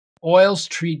Oils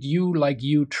treat you like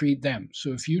you treat them.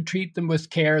 So if you treat them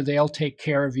with care, they'll take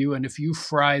care of you. And if you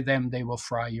fry them, they will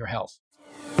fry your health.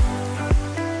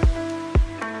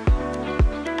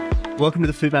 Welcome to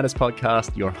the Food Matters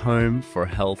Podcast, your home for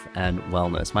health and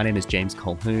wellness. My name is James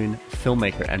Colquhoun,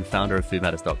 filmmaker and founder of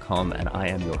foodmatters.com, and I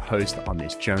am your host on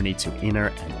this journey to inner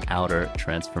and outer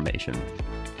transformation.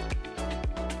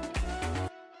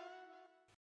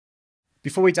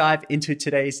 Before we dive into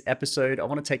today's episode, I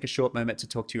want to take a short moment to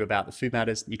talk to you about the Food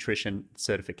Matters Nutrition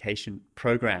Certification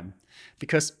Program,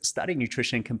 because studying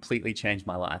nutrition completely changed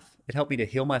my life. It helped me to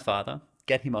heal my father,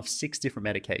 get him off 6 different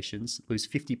medications, lose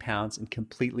 50 pounds, and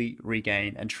completely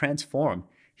regain and transform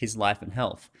his life and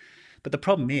health. But the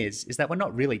problem is that we're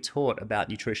not really taught about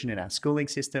nutrition in our schooling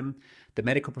system. The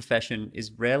medical profession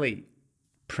is rarely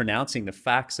pronouncing the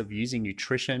facts of using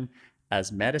nutrition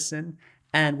as medicine.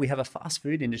 And we have a fast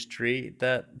food industry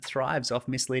that thrives off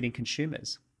misleading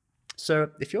consumers.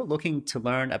 So if you're looking to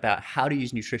learn about how to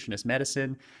use nutrition as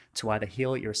medicine to either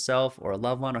heal yourself or a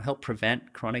loved one or help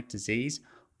prevent chronic disease,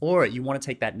 or you want to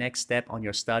take that next step on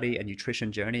your study and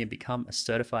nutrition journey and become a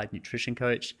certified nutrition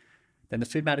coach, then the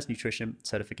Food Matters Nutrition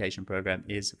Certification Program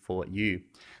is for you.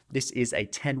 This is a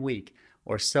 10-week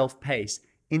or self-paced,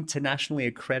 internationally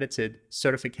accredited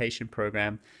certification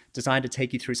program designed to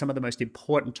take you through some of the most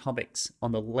important topics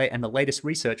on the latest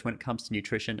research when it comes to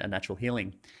nutrition and natural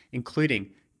healing, including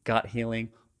gut healing,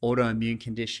 autoimmune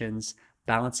conditions,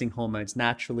 balancing hormones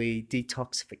naturally,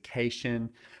 detoxification,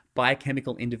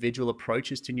 biochemical individual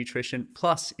approaches to nutrition.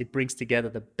 Plus, it brings together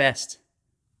the best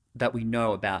that we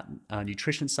know about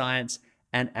nutrition science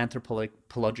and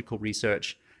anthropological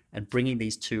research, and bringing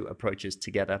these two approaches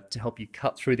together to help you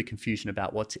cut through the confusion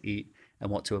about what to eat and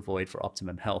what to avoid for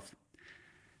optimum health.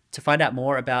 To find out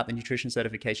more about the Nutrition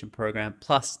Certification Program,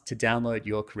 plus to download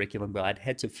your curriculum guide,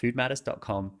 head to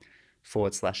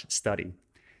foodmatters.com/study.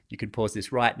 You can pause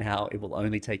this right now. It will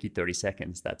only take you 30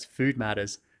 seconds. That's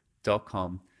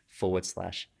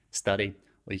foodmatters.com/study,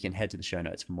 or you can head to the show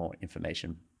notes for more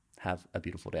information. Have a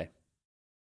beautiful day.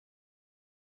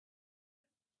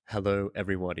 Hello,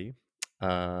 everybody.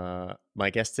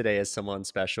 My guest today is someone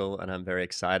special, and I'm very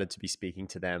excited to be speaking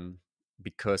to them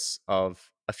because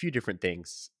of a few different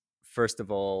things. First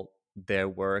of all, their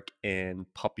work in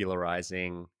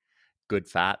popularizing good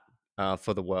fat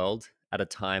for the world at a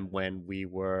time when we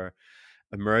were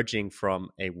emerging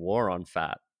from a war on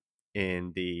fat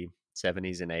in the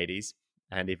 70s and 80s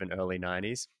and even early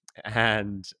 90s.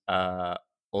 And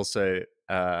also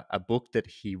a book that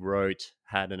he wrote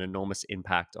had an enormous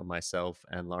impact on myself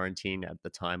and Laurentine at the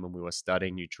time when we were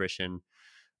studying nutrition.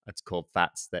 It's called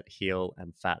Fats That Heal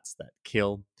and Fats That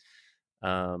Kill.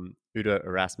 Udo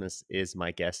Erasmus is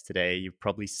my guest today. You've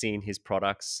probably seen his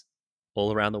products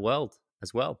all around the world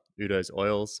as well. Udo's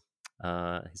Oils,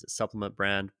 he's a supplement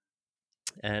brand,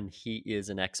 and he is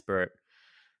an expert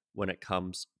when it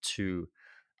comes to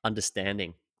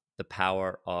understanding the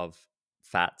power of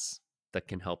fats that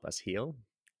can help us heal,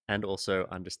 and also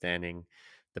understanding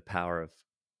the power of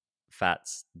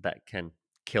fats that can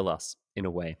kill us in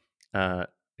a way.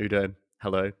 Udo,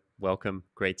 hello, welcome.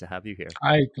 Great to have you here.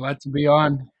 Hi, glad to be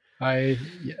on.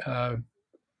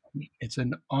 It's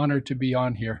an honor to be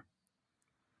on here.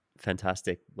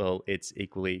 Fantastic. Well, it's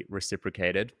equally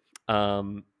reciprocated.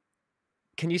 Can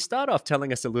you start off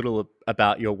telling us a little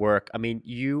about your work? I mean,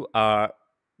 you are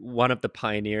one of the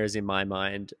pioneers in my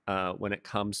mind when it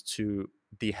comes to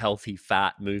the healthy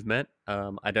fat movement.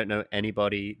 I don't know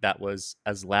anybody that was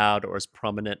as loud or as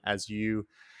prominent as you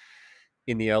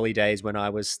in the early days when I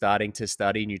was starting to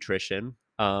study nutrition.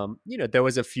 There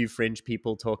was a few fringe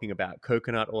people talking about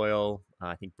coconut oil,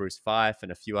 I think Bruce Fife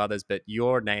and a few others, but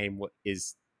your name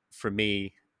is, for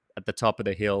me, at the top of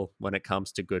the hill when it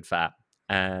comes to good fat.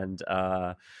 And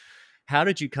how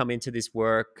did you come into this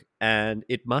work? And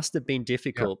it must have been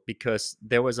difficult because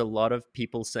there was a lot of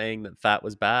people saying that fat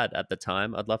was bad at the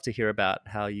time. I'd love to hear about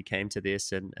how you came to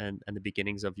this and the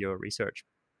beginnings of your research.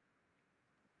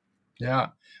 Yeah.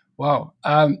 Wow.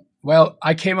 Well,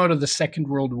 I came out of the Second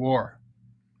World War.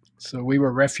 So we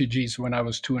were refugees when I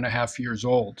was 2.5 years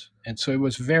old. And so it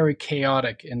was very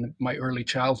chaotic in my early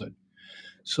childhood.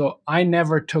 So I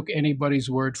never took anybody's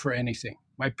word for anything.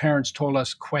 My parents told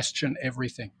us, question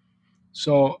everything.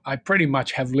 So I pretty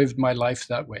much have lived my life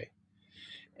that way.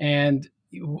 And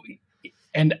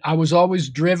I was always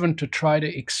driven to try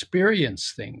to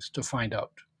experience things to find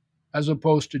out, as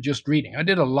opposed to just reading. I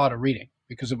did a lot of reading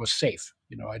because it was safe.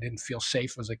 I didn't feel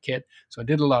safe as a kid, so I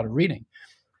did a lot of reading.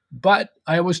 But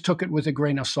I always took it with a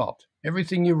grain of salt.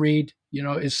 Everything you read,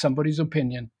 is somebody's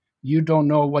opinion. You don't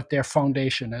know what their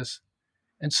foundation is.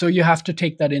 And so you have to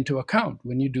take that into account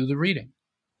when you do the reading.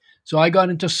 So I got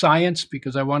into science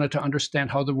because I wanted to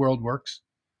understand how the world works,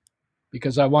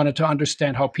 because I wanted to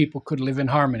understand how people could live in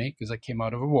harmony, because I came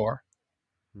out of a war.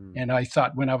 Mm. And I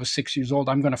thought when I was 6 years old,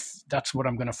 that's what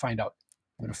I'm going to find out.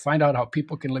 I'm going to find out how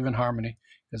people can live in harmony,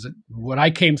 because what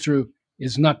I came through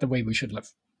is not the way we should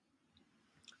live.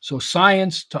 So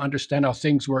science, to understand how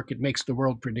things work, it makes the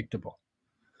world predictable.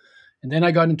 And then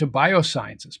I got into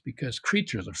biosciences because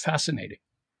creatures are fascinating.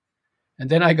 And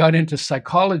then I got into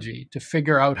psychology to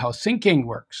figure out how thinking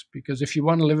works, because if you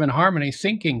want to live in harmony,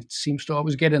 thinking seems to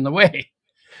always get in the way.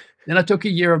 Then I took a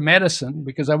year of medicine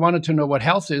because I wanted to know what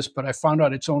health is, but I found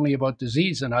out it's only about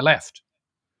disease, and I left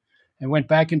and went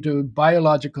back into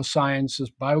biological sciences,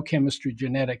 biochemistry,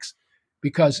 genetics,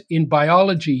 because in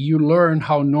biology, you learn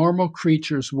how normal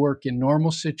creatures work in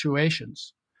normal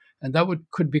situations. And that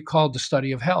could be called the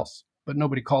study of health, but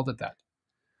nobody called it that.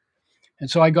 And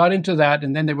so I got into that,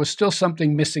 and then there was still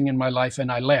something missing in my life,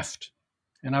 and I left.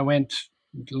 And I went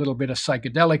a little bit of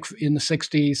psychedelic in the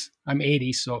 60s. I'm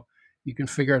 80, so you can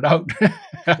figure it out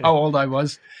how old I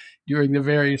was during the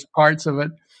various parts of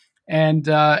it. And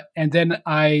then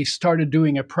I started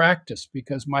doing a practice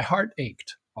because my heart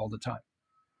ached all the time.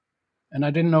 And I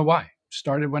didn't know why.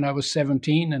 Started when I was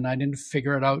 17, and I didn't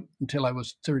figure it out until I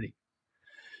was 30.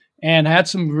 And I had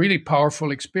some really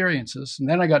powerful experiences. And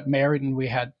then I got married, and we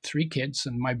had 3 kids,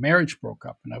 and my marriage broke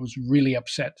up, and I was really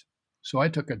upset. So I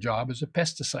took a job as a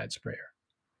pesticide sprayer,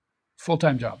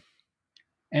 full-time job.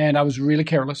 And I was really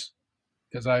careless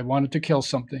because I wanted to kill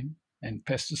something, and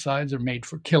pesticides are made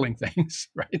for killing things,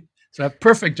 right? So a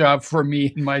perfect job for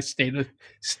me in my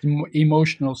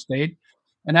emotional state.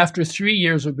 And after 3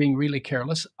 years of being really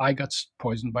careless, I got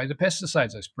poisoned by the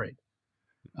pesticides I sprayed.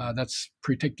 That's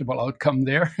predictable outcome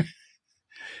there.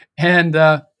 And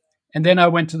then I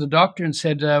went to the doctor and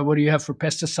said, what do you have for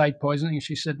pesticide poisoning? And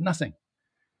she said, nothing.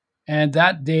 And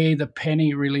that day, the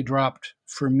penny really dropped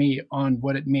for me on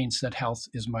what it means that health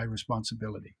is my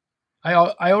responsibility.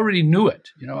 I already knew it.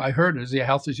 I heard it. Yeah,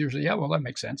 health is usually, yeah, well, that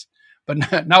makes sense.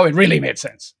 But now it really made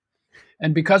sense.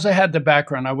 And because I had the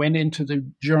background, I went into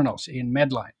the journals in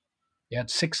Medline. They had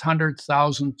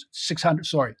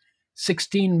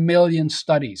 16 million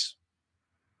studies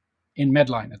in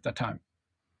Medline at that time.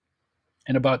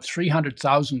 And about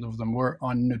 300,000 of them were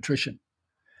on nutrition.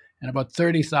 And about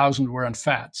 30,000 were on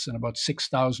fats, and about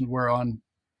 6,000 were on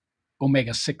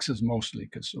omega-6s mostly,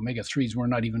 because omega-3s were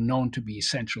not even known to be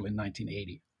essential in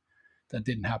 1980. That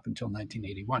didn't happen until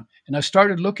 1981. And I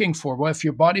started looking for, well, if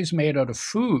your body's made out of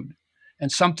food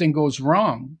and something goes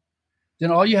wrong, then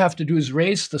all you have to do is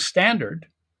raise the standard,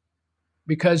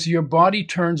 because your body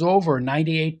turns over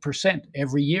 98%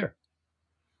 every year.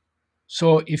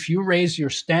 So if you raise your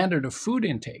standard of food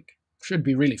intake, should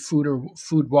be really food,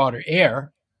 water,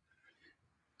 air,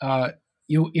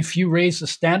 if you raise the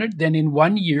standard, then in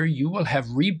 1 year, you will have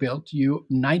rebuilt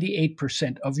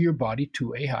 98% of your body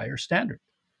to a higher standard.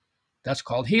 That's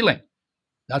called healing.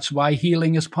 That's why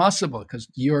healing is possible, because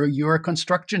you're a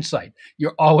construction site.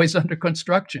 You're always under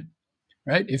construction,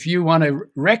 right? If you want to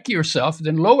wreck yourself,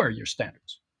 then lower your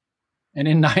standards. And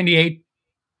in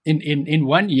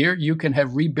 1 year, you can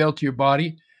have rebuilt your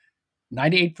body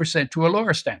 98% to a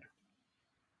lower standard,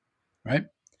 right?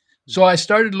 So I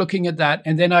started looking at that,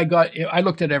 and then I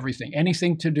looked at everything,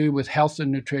 anything to do with health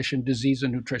and nutrition, disease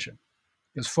and nutrition,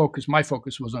 because my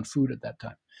focus was on food at that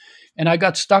time. And I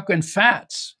got stuck in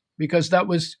fats because that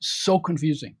was so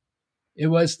confusing. It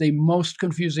was the most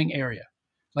confusing area.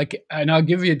 And I'll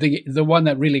give you the one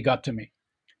that really got to me.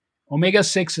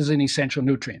 Omega-6 is an essential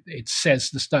nutrient. It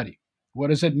says the study. What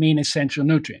does it mean, essential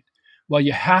nutrient? Well,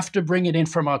 you have to bring it in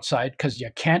from outside because you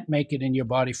can't make it in your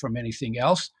body from anything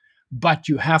else, but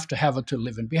you have to have it to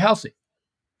live and be healthy.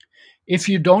 If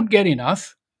you don't get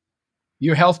enough,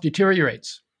 your health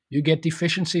deteriorates. You get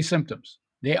deficiency symptoms.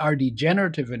 They are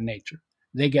degenerative in nature.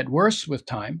 They get worse with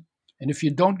time. And if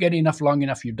you don't get enough long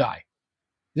enough, you die.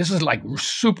 This is like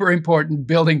super important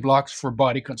building blocks for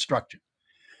body construction.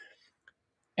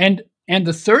 And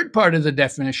the third part of the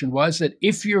definition was that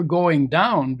if you're going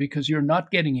down because you're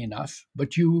not getting enough,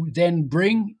 but you then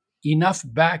bring enough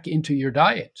back into your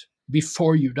diet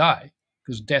before you die,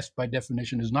 because death by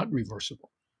definition is not reversible,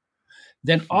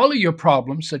 then all of your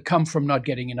problems that come from not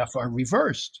getting enough are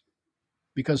reversed,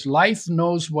 because life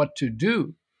knows what to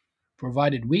do,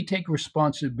 provided we take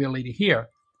responsibility here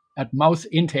at mouth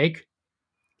intake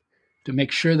to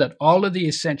make sure that all of the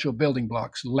essential building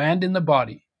blocks land in the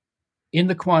body in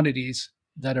the quantities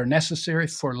that are necessary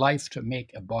for life to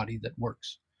make a body that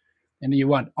works. And you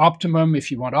want optimum,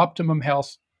 if you want optimum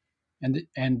health, and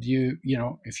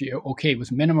if you're okay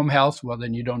with minimum health, well,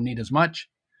 then you don't need as much,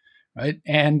 right?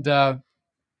 And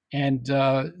And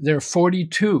there are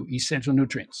 42 essential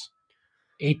nutrients,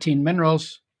 18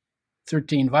 minerals,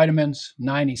 13 vitamins,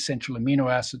 9 essential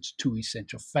amino acids, 2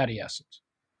 essential fatty acids.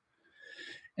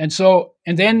 And so,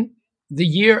 and then the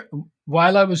year,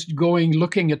 while I was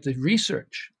looking at the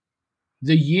research,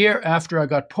 the year after I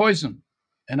got poisoned,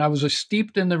 and I was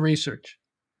steeped in the research.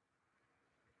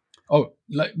 Oh,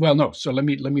 well, no. So let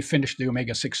me finish the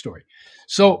omega-6 story.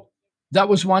 So that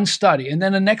was one study. And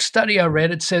then the next study I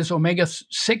read, it says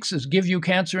omega-6s give you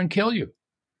cancer and kill you.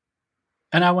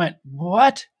 And I went,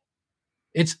 what?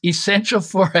 It's essential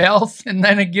for health, and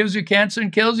then it gives you cancer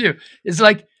and kills you. It's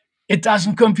like, it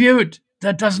doesn't compute.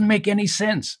 That doesn't make any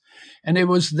sense. And it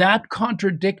was that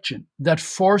contradiction that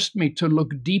forced me to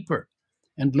look deeper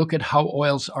and look at how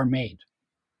oils are made.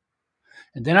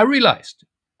 And then I realized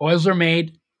oils are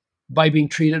made by being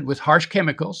treated with harsh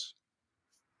chemicals,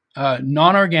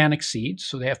 non-organic seeds,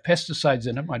 so they have pesticides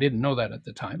in them. I didn't know that at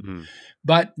the time. Mm.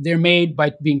 But they're made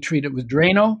by being treated with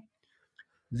Drano,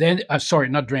 then, sorry,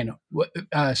 not Drano,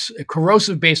 a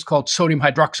corrosive base called sodium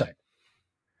hydroxide.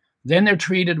 Then they're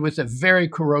treated with a very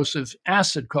corrosive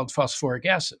acid called phosphoric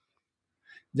acid.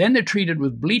 Then they're treated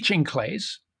with bleaching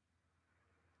clays.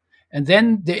 And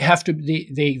then they have to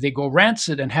they go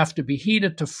rancid and have to be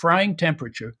heated to frying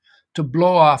temperature to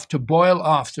boil off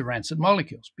the rancid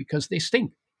molecules because they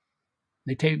stink.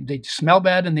 They smell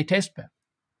bad and they taste bad.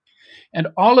 And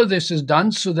all of this is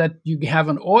done so that you have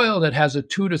an oil that has a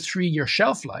 2 to 3 year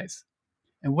shelf life.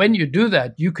 And when you do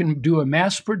that, you can do a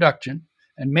mass production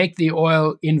and make the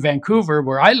oil in Vancouver,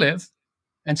 where I live,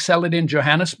 and sell it in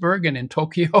Johannesburg and in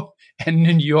Tokyo and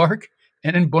in New York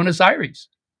and in Buenos Aires.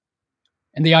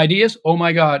 And the idea is, oh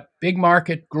my God, big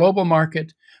market, global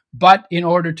market. But in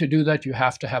order to do that, you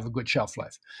have to have a good shelf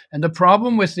life. And the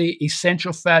problem with the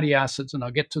essential fatty acids, and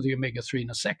I'll get to the omega-3 in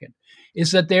a second,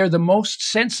 is that they're the most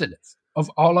sensitive of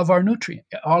all of our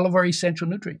essential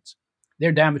nutrients.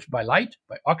 They're damaged by light,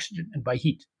 by oxygen, and by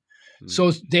heat.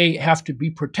 So they have to be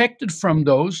protected from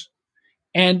those.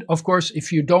 And of course,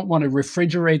 if you don't want to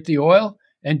refrigerate the oil,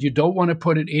 and you don't want to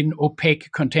put it in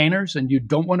opaque containers, and you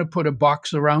don't want to put a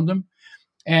box around them,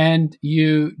 and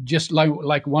you just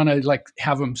want to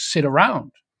have them sit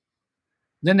around,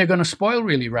 then they're going to spoil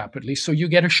really rapidly. So you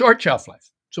get a short shelf life.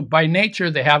 So by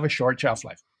nature, they have a short shelf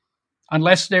life,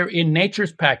 unless they're in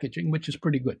nature's packaging, which is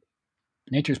pretty good.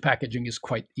 Nature's packaging is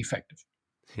quite effective.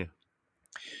 Yeah.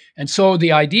 And so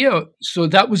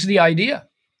that was the idea.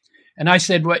 And I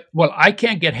said, well, I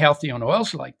can't get healthy on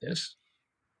oils like this.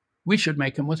 We should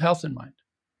make them with health in mind.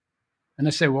 And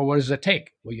I said, well, what does it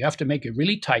take? Well, you have to make a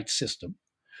really tight system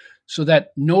so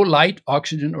that no light,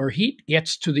 oxygen, or heat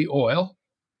gets to the oil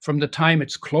from the time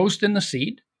it's closed in the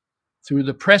seed, through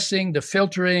the pressing, the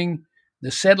filtering,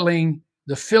 the settling,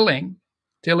 the filling,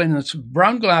 till in its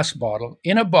brown glass bottle,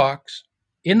 in a box,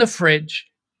 in the fridge,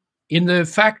 in the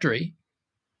factory.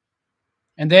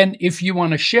 And then if you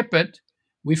want to ship it,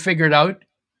 we figured out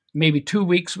maybe 2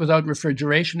 weeks without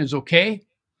refrigeration is okay.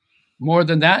 More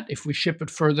than that, if we ship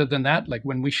it further than that, like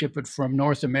when we ship it from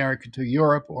North America to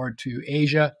Europe or to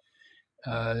Asia,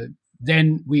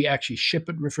 then we actually ship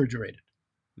it refrigerated.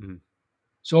 Mm-hmm.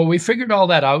 So we figured all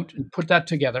that out and put that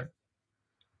together.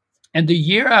 And the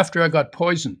year after I got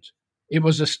poisoned, it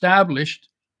was established,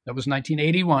 that was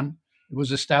 1981, it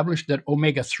was established that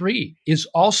omega-3 is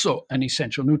also an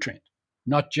essential nutrient,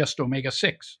 not just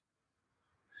omega-6.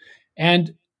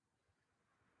 And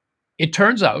it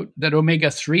turns out that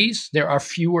omega-3s, there are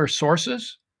fewer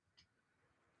sources.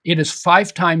 It is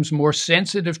 5 times more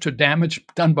sensitive to damage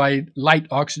done by light,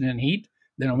 oxygen, and heat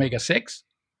than omega-6.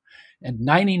 And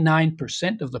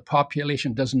 99% of the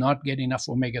population does not get enough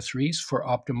omega-3s for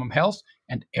optimum health,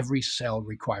 and every cell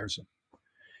requires them.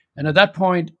 And at that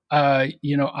point, I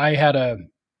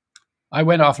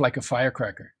went off like a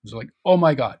firecracker. It was like, oh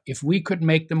my God, if we could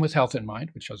make them with health in mind,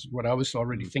 which was what I was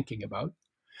already thinking about,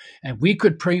 and we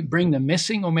could bring the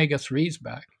missing omega-3s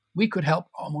back, we could help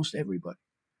almost everybody.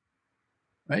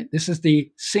 Right? This is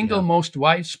the single most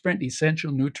widespread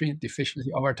essential nutrient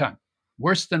deficiency of our time.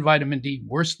 Worse than vitamin D,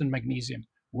 worse than magnesium,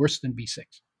 worse than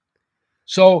B6.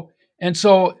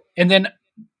 And then,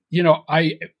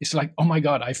 it's like, oh my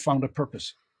God, I found a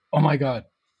purpose. Oh my God.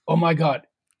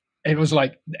 It was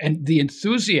like, and the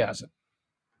enthusiasm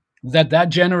that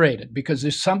generated, because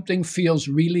there's something feels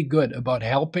really good about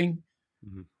helping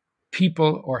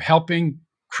people or helping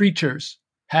creatures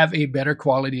have a better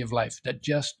quality of life that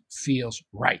just feels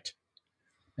right.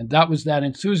 And that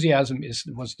enthusiasm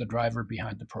was the driver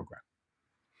behind the program.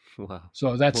 Wow.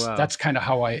 So that's kind of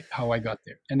how I got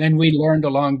there. And then we learned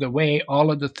along the way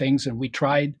all of the things, and we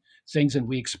tried things, and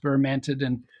we experimented,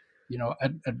 and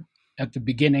at the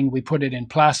beginning, we put it in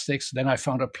plastics. Then I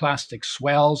found out plastic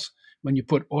swells when you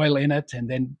put oil in it, and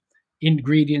then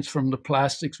ingredients from the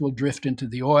plastics will drift into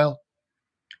the oil.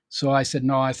 So I said,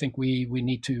 no, I think we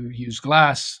need to use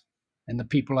glass. And the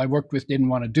people I worked with didn't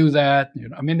want to do that.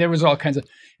 I mean, there was all kinds of,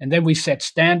 and then we set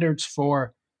standards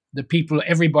for the people,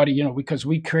 everybody, because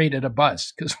we created a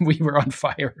buzz because we were on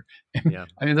fire. Yeah.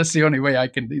 I mean, that's the only way I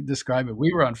can describe it.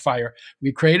 We were on fire.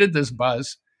 We created this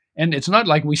buzz. And it's not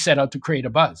like we set out to create a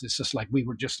buzz. It's just like we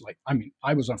were just like, I mean,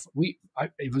 I was on,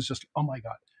 it was just, oh my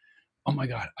God, oh my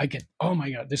God, oh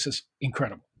my God, this is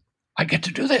incredible. I get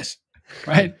to do this,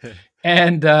 right?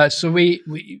 And so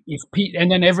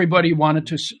and then everybody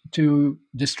wanted to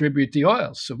distribute the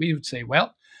oils. So we would say,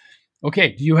 well,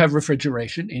 okay, do you have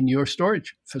refrigeration in your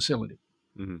storage facility?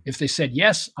 Mm-hmm. If they said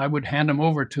yes, I would hand them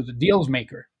over to the deals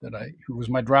maker who was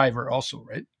my driver also,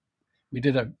 right? We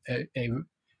did a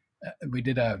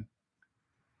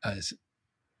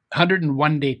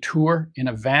 101-day tour in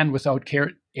a van without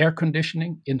air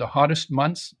conditioning in the hottest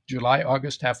months, July,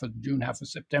 August, half of June, half of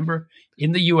September,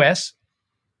 in the U.S.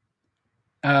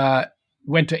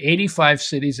 Went to 85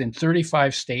 cities in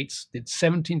 35 states, did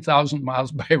 17,000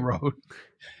 miles by road,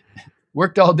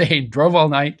 worked all day, drove all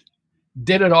night,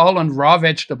 did it all on raw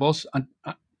vegetables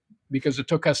because it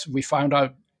took us, we found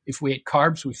out if we ate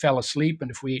carbs, we fell asleep, and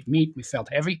if we ate meat, we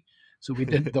felt heavy. So we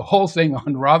did the whole thing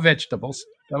on raw vegetables.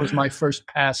 That was my first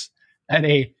pass at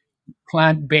a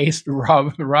plant-based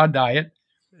raw diet.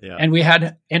 Yeah. And we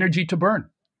had energy to burn.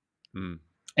 Mm.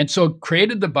 And so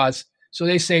created the buzz. So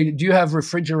they say, do you have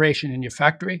refrigeration in your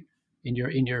factory, in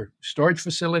your storage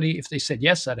facility? If they said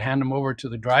yes, I'd hand them over to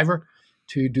the driver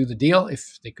to do the deal,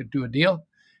 if they could do a deal.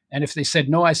 And if they said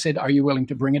no, I said, are you willing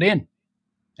to bring it in?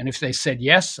 And if they said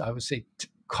yes, I would say,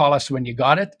 call us when you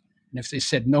got it. And if they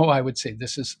said no, I would say,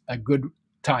 this is a good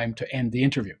time to end the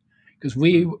interview. Because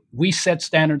we set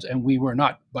standards and we were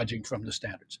not budging from the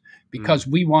standards because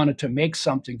we wanted to make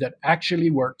something that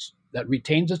actually works, that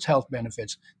retains its health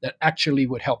benefits, that actually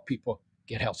would help people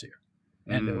get healthier.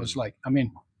 And it was like, I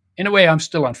mean, in a way, I'm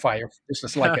still on fire. This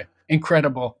is like an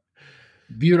incredible,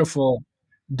 beautiful,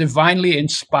 divinely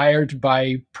inspired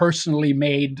by personally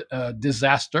made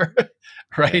disaster,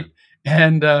 right?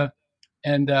 Yeah.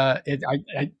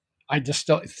 I just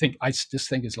think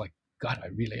it's like, God, I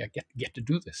get to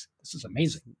do this. This is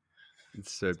amazing.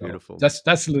 It's so beautiful. That's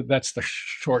the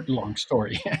short, long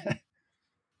story.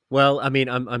 Well, I mean,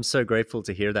 I'm so grateful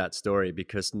to hear that story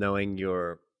because knowing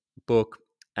your book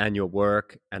and your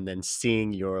work and then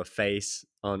seeing your face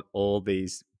on all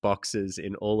these boxes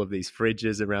in all of these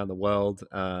fridges around the world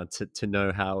to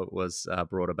know how it was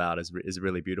brought about is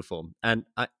really beautiful. And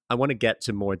I want to get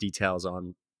to more details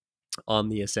on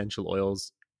the essential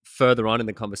oils further on in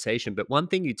the conversation. But one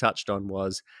thing you touched on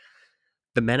was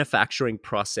the manufacturing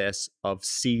process of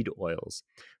seed oils.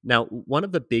 Now, one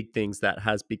of the big things that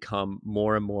has become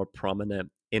more and more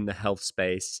prominent in the health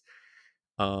space,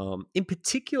 in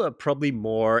particular, probably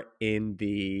more in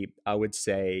the, I would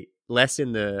say, less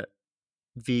in the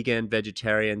vegan,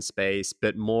 vegetarian space,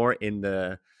 but more in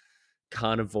the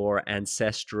carnivore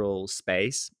ancestral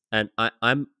space. And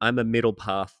I'm a middle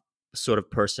path sort of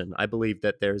person. I believe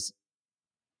that there's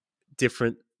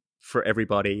different for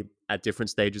everybody at different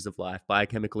stages of life,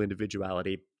 biochemical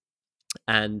individuality.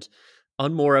 And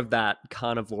on more of that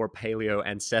carnivore, paleo,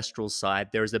 ancestral side,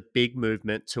 there is a big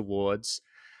movement towards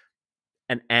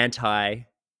an anti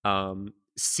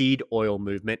seed oil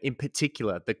movement, in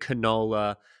particular, the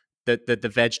canola,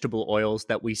 the vegetable oils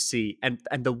that we see. And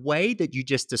the way that you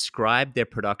just described their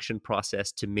production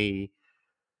process to me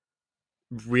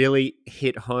really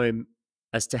hit home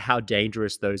as to how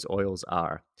dangerous those oils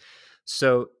are.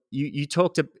 So you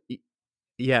talked to,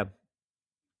 yeah.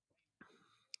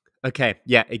 Okay.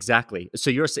 Yeah, exactly.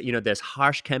 So there's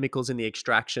harsh chemicals in the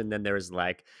extraction. Then there's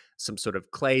like some sort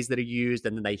of clays that are used,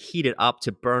 and then they heat it up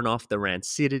to burn off the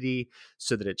rancidity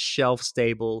so that it's shelf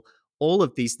stable. All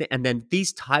of these things, and then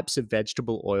these types of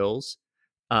vegetable oils,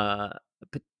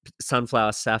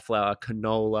 sunflower, safflower,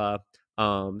 canola,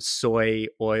 soy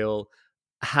oil,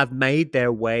 have made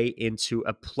their way into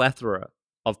a plethora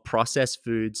of processed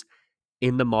foods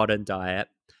in the modern diet.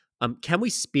 Can we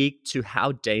speak to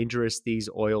how dangerous these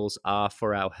oils are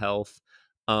for our health,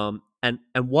 and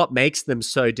what makes them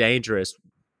so dangerous?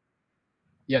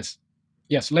 Yes.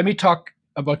 Let me talk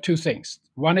about two things.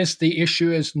 One is the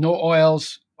issue is no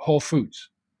oils, whole foods.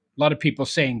 A lot of people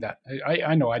saying that.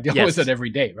 I know. I deal with it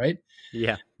every day, right?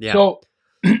 Yeah. So,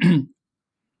 and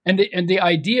the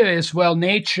idea is, well,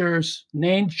 nature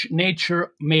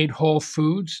made whole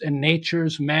foods, and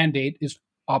nature's mandate is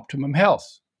optimum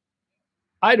health.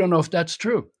 I don't know if that's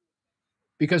true,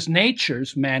 because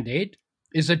nature's mandate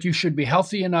is that you should be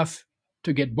healthy enough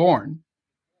to get born,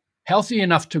 healthy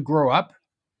enough to grow up,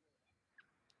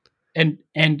 and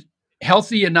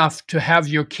healthy enough to have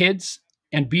your kids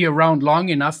and be around long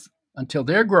enough until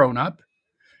they're grown up.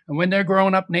 And when they're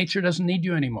grown up, nature doesn't need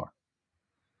you anymore.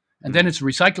 And then it's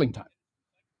recycling time.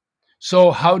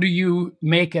 So how do you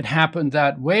make it happen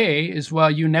that way is, well,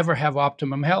 you never have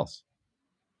optimum health.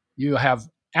 You have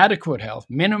adequate health,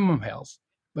 minimum health,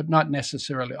 but not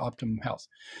necessarily optimum health.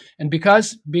 And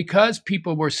because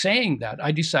people were saying that,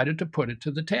 I decided to put it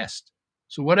to the test.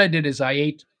 So what I did is I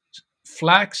ate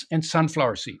flax and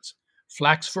sunflower seeds.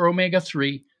 Flax for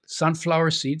omega-3,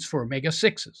 sunflower seeds for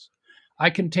omega-6s. I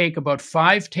can take about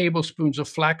 5 tablespoons of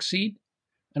flaxseed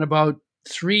and about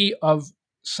 3 of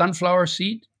sunflower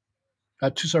seed,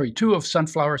 2 of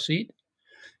sunflower seed.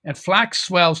 And flax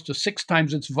swells to 6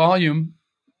 times its volume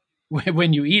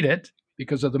when you eat it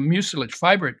because of the mucilage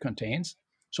fiber it contains.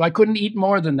 So I couldn't eat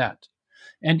more than that.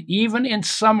 And even in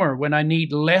summer, when I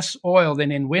need less oil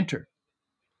than in winter,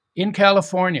 in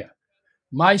California,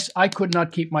 I could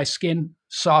not keep my skin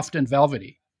soft and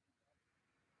velvety.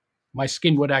 My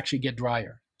skin would actually get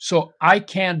drier. So I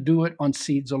can't do it on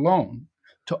seeds alone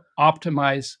to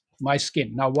optimize my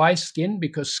skin. Now, why skin?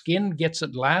 Because skin gets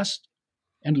it last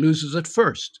and loses it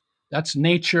first. That's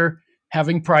nature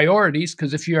having priorities,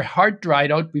 because if your heart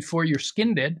dried out before your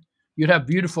skin did, you'd have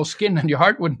beautiful skin and your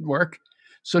heart wouldn't work.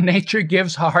 So nature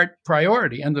gives heart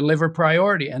priority and the liver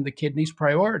priority and the kidneys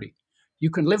priority. You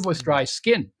can live with dry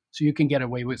skin, so you can get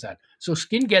away with that. So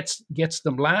skin gets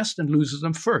them last and loses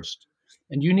them first.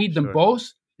 And you need them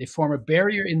both. They form a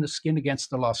barrier in the skin against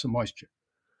the loss of moisture.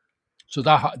 So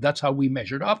that's how we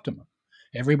measured optimum.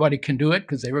 Everybody can do it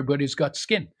because everybody's got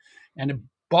skin. And a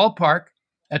ballpark,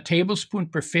 a tablespoon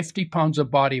per 50 pounds of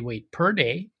body weight per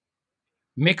day,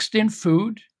 mixed in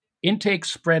food, intake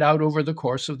spread out over the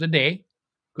course of the day,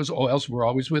 because oils were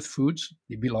always with foods.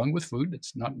 They belong with food.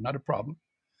 It's not a problem.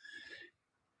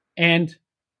 And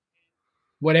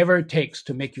whatever it takes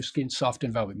to make your skin soft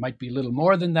and velvety. Might be a little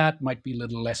more than that, might be a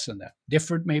little less than that.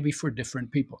 Different maybe for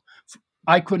different people.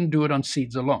 I couldn't do it on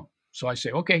seeds alone. So I say,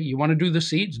 okay, you want to do the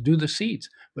seeds? Do the seeds.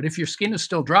 But if your skin is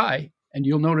still dry, and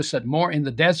you'll notice that more in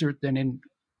the desert than in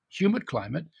humid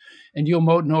climate, and you'll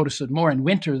notice it more in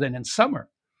winter than in summer,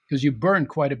 because you burn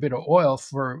quite a bit of oil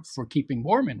for keeping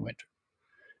warm in winter,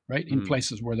 right? In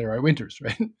places where there are winters,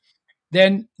 right?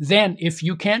 Then if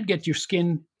you can't get your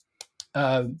skin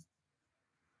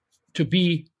to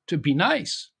be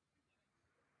nice,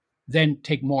 then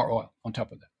take more oil on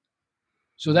top of that.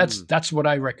 So that's what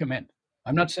I recommend.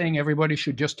 I'm not saying everybody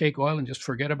should just take oil and just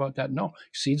forget about that. No,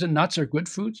 seeds and nuts are good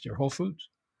foods. They're whole foods.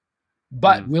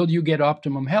 But will you get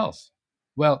optimum health?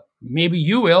 Well, maybe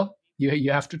you will.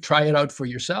 You have to try it out for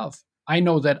yourself. I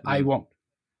know that I won't.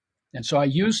 And so I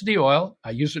use the oil.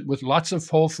 I use it with lots of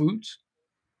whole foods.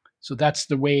 So that's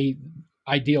the way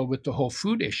I deal with the whole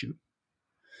food issue.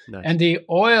 Nice. And the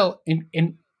oil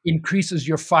increases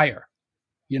your fire.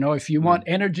 You know, if you want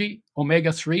energy,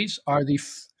 omega-3s are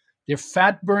they're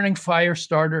fat-burning fire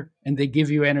starter, and they give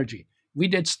you energy. We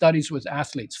did studies with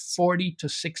athletes, 40 to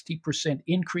 60%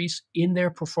 increase in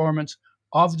their performance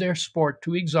of their sport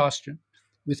to exhaustion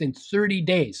within 30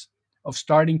 days of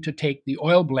starting to take the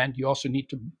oil blend. You also need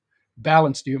to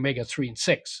balance the omega-3 and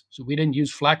 6. So we didn't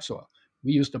use flax oil.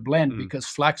 We used a blend because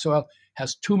flax oil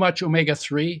has too much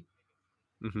omega-3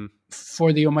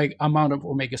 for the amount of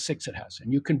omega-6 it has.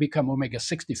 And you can become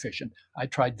omega-6 deficient. I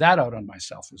tried that out on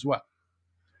myself as well,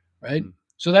 right?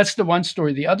 So that's the one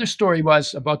story. The other story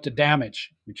was about the damage,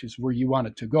 which is where you want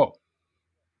it to go.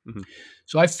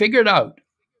 So I figured out,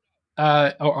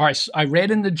 or I read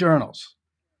in the journals,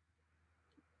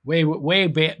 way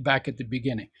back at the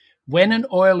beginning, when an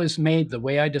oil is made the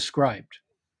way I described,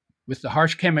 with the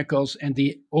harsh chemicals and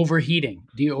the overheating,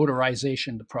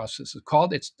 deodorization, the process is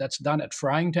called, that's done at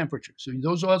frying temperature. So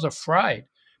those oils are fried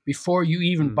before you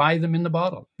even buy them in the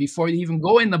bottle, before you even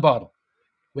go in the bottle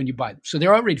when you buy them. So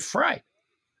they're already fried.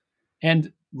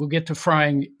 And we'll get to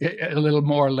frying a little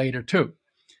more later too.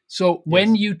 So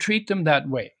when you treat them that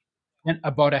way, and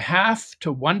about 0.5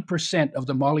 to 1% of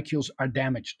the molecules are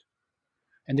damaged.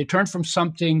 And they turn from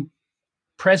something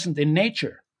present in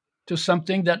nature to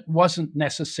something that wasn't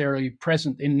necessarily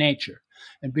present in nature.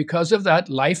 And because of that,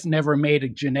 life never made a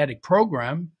genetic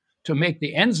program to make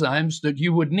the enzymes that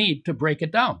you would need to break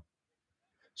it down.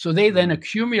 So they then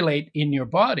accumulate in your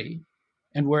body,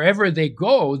 and wherever they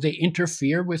go, they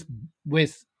interfere with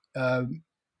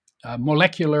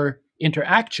molecular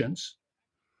interactions,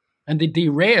 and they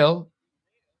derail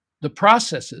the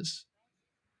processes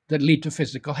that lead to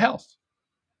physical health,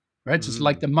 right? So it's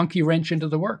like the monkey wrench into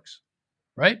the works,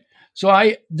 right? So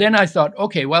I thought,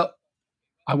 okay, well,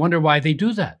 I wonder why they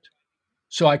do that.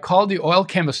 So I called the Oil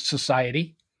Chemist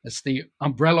Society, that's the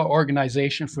umbrella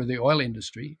organization for the oil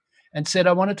industry, and said,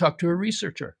 I want to talk to a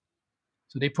researcher.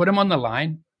 So they put him on the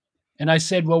line. And I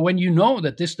said, well, when you know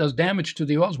that this does damage to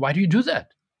the oils, why do you do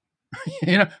that?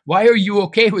 Why are you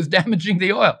okay with damaging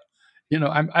the oil?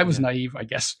 I was naive, I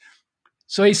guess.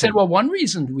 So he said, well, one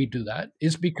reason we do that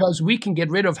is because we can get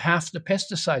rid of half the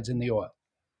pesticides in the oil.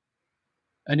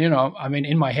 And,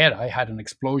 in my head, I had an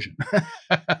explosion,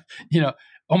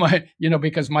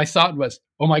 because my thought was,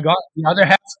 oh my God,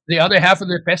 the other half of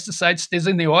the pesticides stays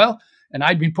in the oil. And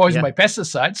I'd been poisoned by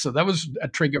pesticides. So that was a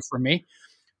trigger for me.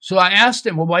 So I asked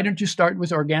him, well, why don't you start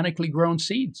with organically grown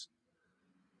seeds?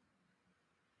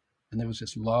 And there was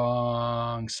this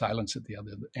long silence at the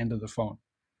other end of the phone.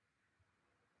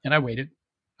 And I waited.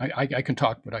 I can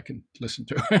talk, but I can listen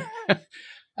to it.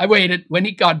 I waited. When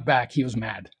he got back, he was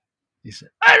mad. He said,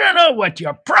 I don't know what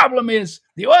your problem is.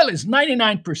 The oil is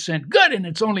 99% good and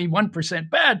it's only 1%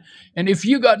 bad. And if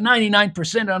you got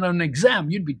 99% on an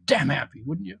exam, you'd be damn happy,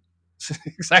 wouldn't you? That's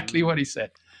exactly what he said.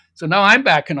 So now I'm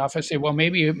backing off. I say, well,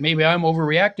 maybe I'm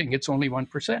overreacting. It's only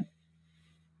 1%.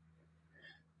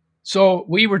 So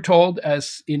we were told,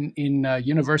 as in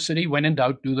university, when in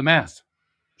doubt, do the math.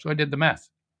 So I did the math.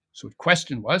 So the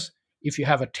question was, if you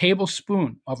have a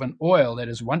tablespoon of an oil that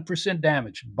is 1%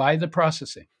 damaged by the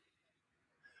processing,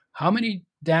 how many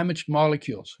damaged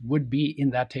molecules would be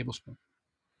in that tablespoon?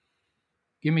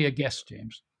 Give me a guess,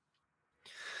 James.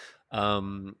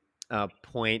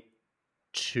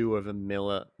 0.2 of a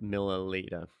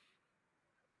milliliter.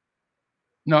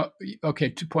 No, okay,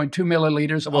 2.2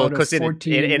 milliliters well, out of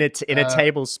 14. In a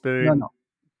tablespoon, no.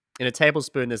 In a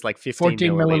tablespoon, there's like 15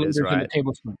 milliliters right? in a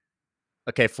tablespoon.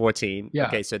 Okay, 14. Yeah.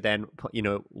 Okay, so then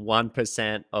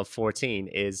 1% of 14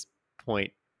 is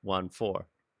 0.14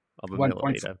 of a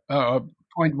milliliter.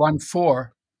 0.14.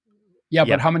 Yeah,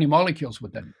 but how many molecules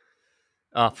would that be?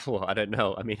 I don't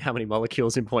know. I mean, how many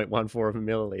molecules in 0.14 of a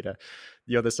milliliter?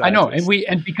 The other side. I know,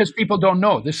 and because people don't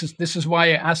know, this is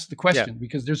why I asked the question,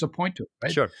 because there's a point to it,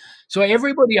 right? Sure. So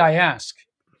everybody I ask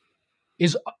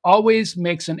always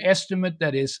makes an estimate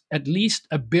that is at least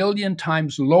 1 billion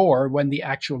times lower when the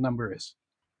actual number is.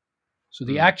 So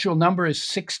the actual number is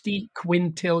 60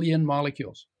 quintillion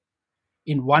molecules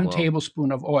in one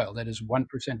tablespoon of oil that is 1%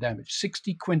 damaged.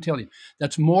 60 quintillion.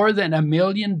 That's more than 1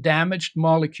 million damaged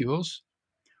molecules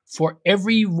for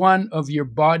every one of your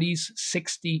body's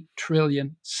 60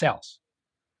 trillion cells.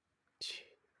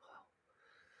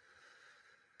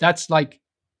 That's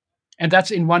and that's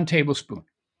in 1 tablespoon.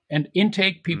 And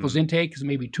people's intake is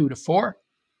maybe 2 to 4.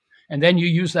 And then you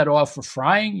use that oil for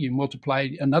frying. You multiply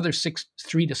another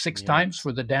 3 to 6 times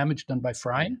for the damage done by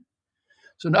frying.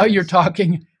 So now you're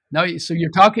talking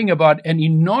about an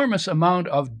enormous amount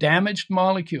of damaged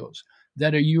molecules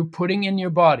that you're putting in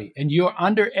your body, and you're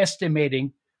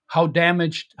underestimating how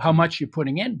much you're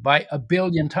putting in by 1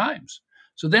 billion times.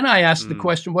 So then I asked the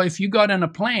question, well, if you got on a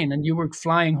plane and you were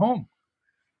flying home,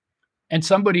 and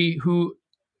somebody who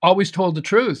always told the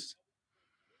truth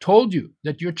told you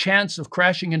that your chance of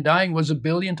crashing and dying was 1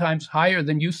 billion times higher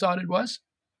than you thought it was,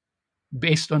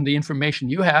 based on the information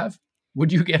you have,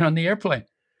 would you get on the airplane?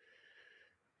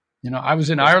 I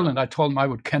was in Ireland. I told them I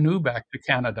would canoe back to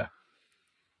Canada.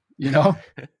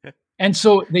 And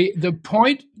so the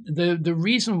point, the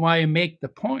reason why I make the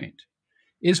point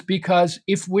is because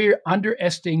if we're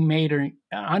underestimating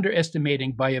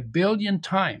by 1 billion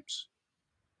times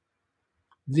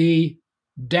the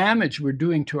damage we're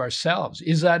doing to ourselves,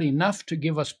 is that enough to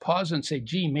give us pause and say,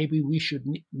 gee, maybe we should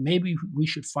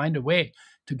find a way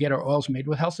to get our oils made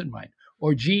with health in mind?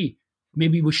 Or gee,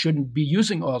 maybe we shouldn't be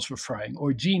using oils for frying.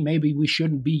 Or gee, maybe we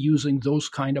shouldn't be using those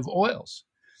kind of oils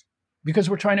because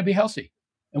we're trying to be healthy.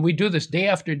 And we do this day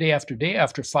after day after day.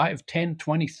 After 5, 10,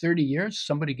 20, 30 years,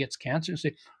 somebody gets cancer and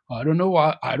say, I don't know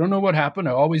what happened.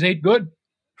 I always ate good,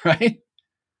 right?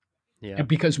 Yeah. And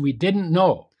because we didn't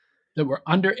know that we're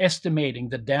underestimating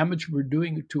the damage we're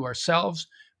doing to ourselves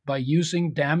by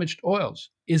using damaged oils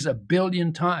is 1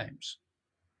 billion times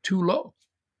too low,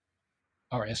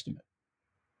 our estimate.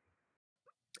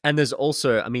 And there's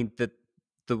also,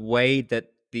 the way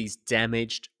that these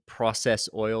damaged processed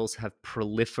oils have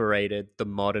proliferated the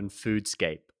modern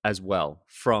foodscape as well,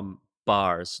 from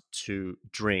bars to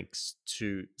drinks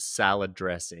to salad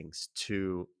dressings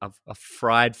to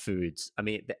fried foods.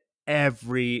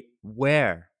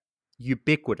 Everywhere,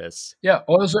 ubiquitous. Yeah,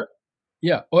 oils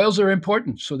are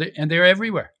important. So they're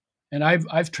everywhere. And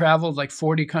I've traveled like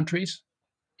 40 countries,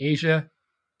 Asia,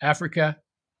 Africa,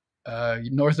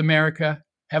 North America.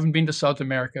 Haven't been to South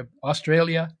America,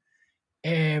 Australia.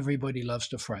 Everybody loves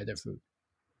to fry their food.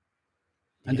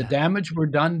 and the Yeah. damage we're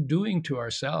done doing to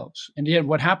ourselves. And yet,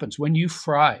 what happens when you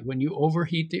fry, when you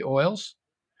overheat the oils,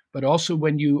 but also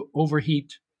when you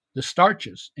overheat the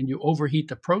starches and you overheat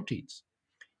the proteins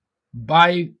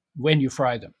by when you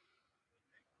fry them,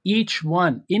 each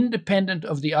one, independent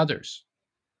of the others,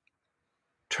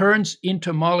 turns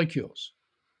into molecules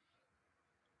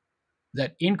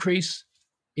that increase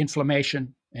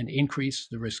inflammation and increase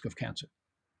the risk of cancer.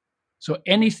 So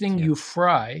anything Yeah. you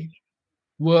fry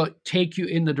will take you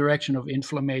in the direction of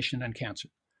inflammation and cancer.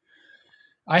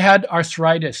 I had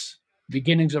arthritis,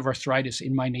 beginnings of arthritis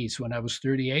in my knees when I was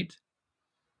 38.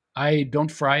 I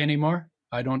don't fry anymore.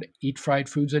 I don't eat fried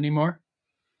foods anymore.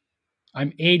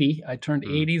 I'm 80. I turned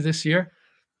Mm. 80 this year,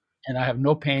 and I have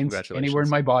no pains anywhere in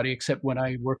Congratulations. my body except when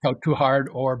I work out too hard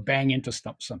or bang into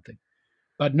something.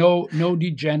 But no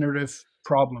degenerative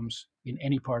problems in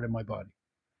any part of my body.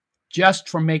 Just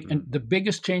from making, and Mm. the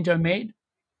biggest change I made,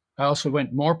 I also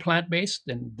went more plant-based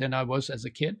than I was as a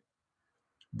kid.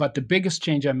 But the biggest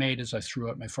change I made is I threw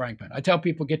out my frying pan. I tell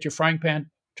people, get your frying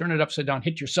pan, turn it upside down,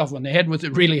 hit yourself on the head with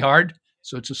it really hard,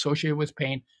 so it's associated with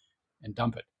pain, and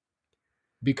dump it,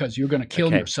 because you're going to kill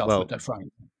Okay. yourself with Well, that frying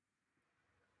pan.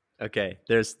 okay.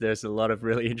 There's a lot of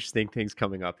really interesting things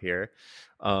coming up here,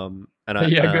 and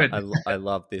Yeah, good. I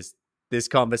love this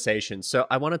conversation. So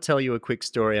I want to tell you a quick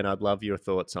story, and I'd love your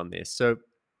thoughts on this. So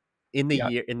Yeah.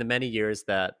 in the many years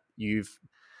that you've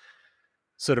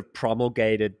sort of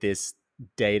promulgated this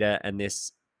data and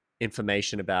this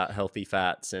information about healthy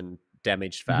fats and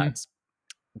damaged Hmm. fats,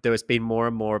 there has been more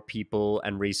and more people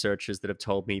and researchers that have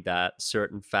told me that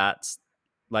certain fats,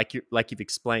 like you've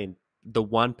explained, the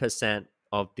 1%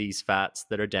 of these fats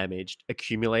that are damaged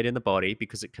accumulate in the body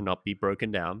because it cannot be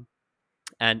broken down.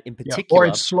 And in Yeah. Or particular,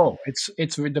 it's slow.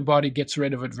 It's the body gets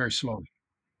rid of it very slowly.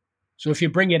 So if you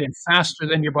bring it in faster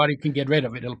than your body can get rid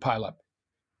of it, it'll pile up.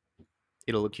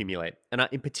 it'll accumulate. And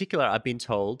in particular, I've been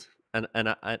told, and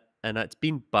it's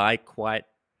been by quite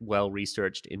well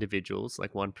researched individuals,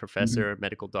 like one Hmm. professor, a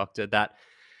medical doctor, that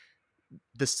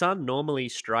the sun normally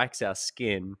strikes our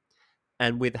skin,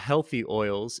 and with healthy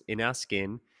oils in our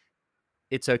skin,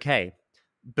 it's okay.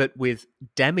 But with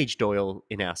damaged oil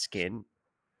in our skin,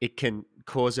 it can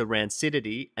cause a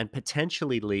rancidity and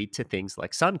potentially lead to things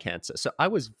like sun cancer. So I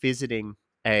was visiting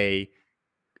a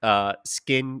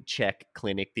skin check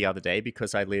clinic the other day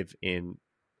because I live in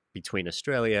between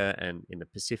Australia and in the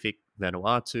Pacific,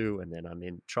 Vanuatu, and then I'm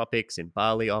in tropics in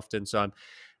Bali often.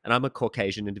 I'm a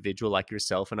Caucasian individual like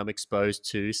yourself, and I'm exposed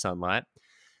to sunlight,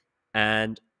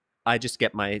 and I just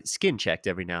get my skin checked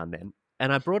every now and then.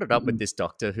 And I brought it up with Hmm. this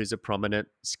doctor who's a prominent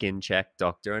skin check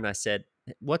doctor, and I said,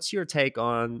 "What's your take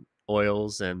on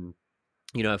oils and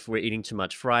if we're eating too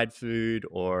much fried food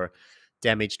or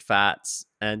damaged fats,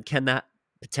 and can that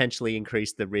potentially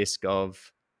increase the risk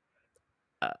of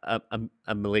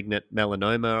a malignant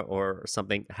melanoma or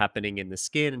something happening in the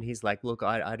skin?" And he's like, "Look,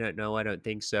 I don't know. I don't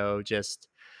think so. Just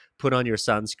put on your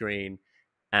sunscreen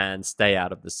and stay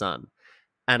out of the sun."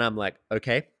 And I'm like,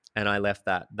 "Okay." And I left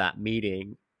that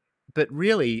meeting. But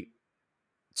really,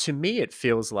 to me, it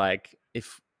feels like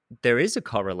if there is a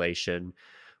correlation,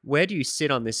 where do you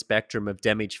sit on this spectrum of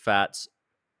damaged fats,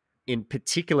 in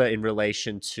particular in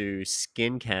relation to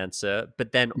skin cancer?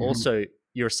 But then Hmm. also,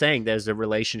 you're saying there's a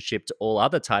relationship to all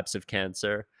other types of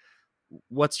cancer.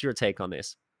 What's your take on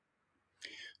this?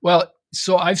 Well,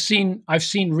 so I've seen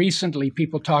recently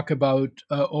people talk about,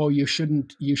 oh, you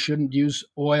shouldn't use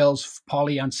oils,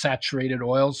 polyunsaturated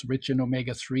oils rich in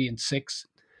omega 3 and 6.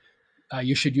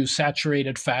 You should use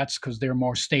saturated fats because they're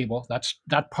more stable.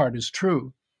 That part is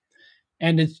true,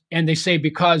 and they say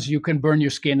because you can burn your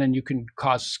skin and you can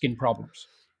cause skin problems.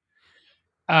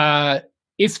 Uh,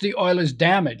 if the oil is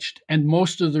damaged, and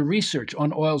most of the research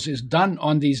on oils is done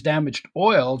on these damaged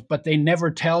oils, but they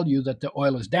never tell you that the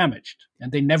oil is damaged,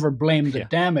 and they never blame the Yeah.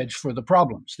 damage for the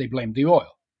problems. They blame the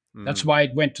oil. That's Mm. why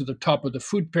it went to the top of the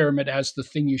food pyramid as the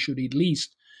thing you should eat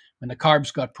least, when the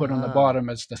carbs got put on the Ah. bottom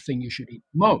as the thing you should eat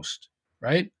most,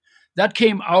 right? That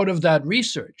came out of that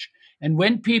research. And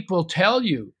when people tell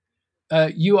you,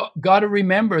 you got to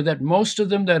remember that most of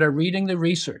them that are reading the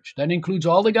research, that includes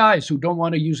all the guys who don't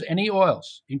want to use any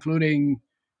oils, including,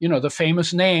 the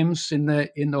famous names in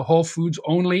the Whole Foods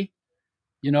only,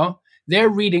 they're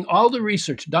reading all the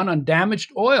research done on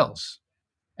damaged oils.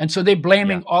 And so they're Yeah.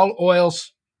 blaming all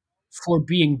oils for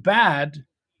being bad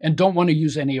and don't want to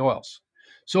use any oils.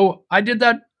 So I did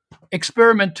that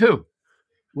experiment too.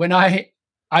 When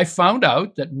I found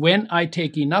out that when I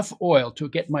take enough oil to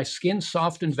get my skin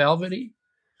soft and velvety,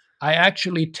 I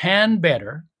actually tan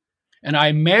better, and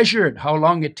I measured how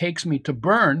long it takes me to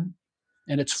burn,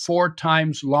 and it's 4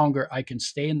 times longer I can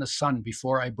stay in the sun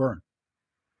before I burn.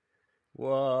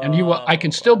 And I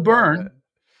can Whoa, still I love it. burn.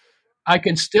 I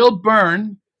can still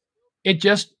burn.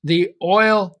 The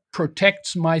oil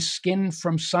protects my skin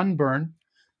from sunburn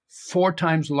 4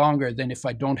 times longer than if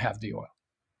I don't have the oil.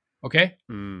 Okay?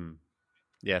 Mm,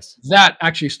 yes. That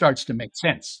actually starts to make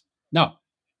sense. Now,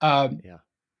 um, Yeah.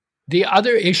 the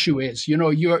other issue is,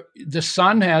 the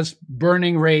sun has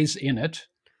burning rays in it,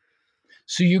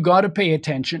 so you got to pay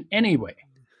attention anyway.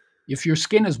 If your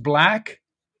skin is black,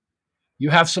 you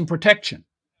have some protection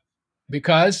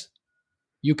because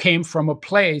you came from a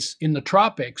place in the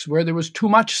tropics where there was too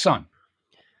much sun.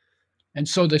 And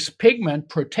so this pigment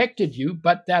protected you,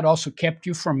 but that also kept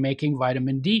you from making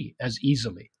vitamin D as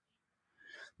easily.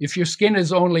 If your skin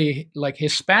is only like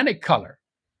Hispanic color,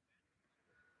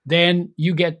 then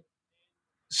you get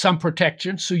some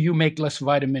protection, so you make less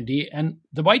vitamin D. And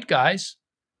the white guys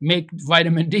make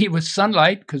vitamin D with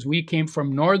sunlight because we came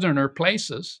from northerner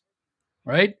places,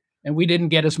 right? And we didn't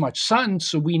get as much sun,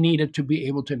 so we needed to be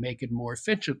able to make it more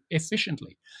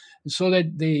efficiently. And so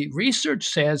that the research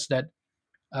says that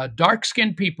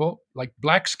dark-skinned people, like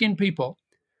black-skinned people,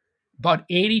 about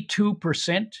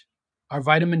 82% are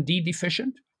vitamin D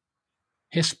deficient.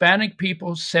 Hispanic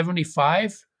people,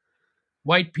 75.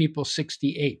 White people,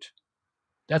 68.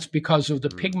 That's because of the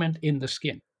Mm, pigment in the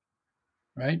skin,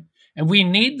 right? And we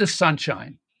need the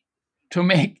sunshine to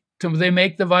make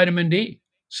the vitamin D.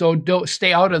 So don't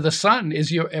stay out of the sun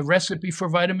is a recipe for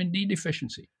vitamin D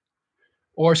deficiency.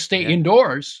 Or stay yeah.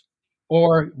 indoors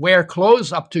or wear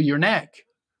clothes up to your neck.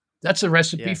 That's a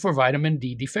recipe Yeah. for vitamin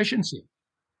D deficiency.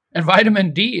 And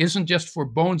vitamin D isn't just for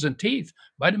bones and teeth.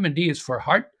 Vitamin D is for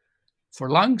heart, for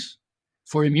lungs,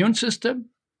 for immune system.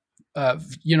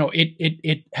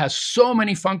 It has so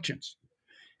many functions.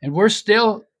 And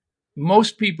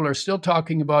most people are still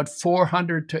talking about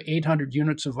 400 to 800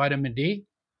 units of vitamin D.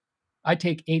 I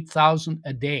take 8,000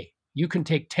 a day. You can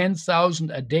take 10,000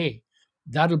 a day.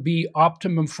 That'll be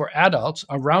optimum for adults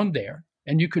around there.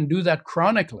 And you can do that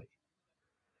chronically.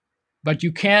 But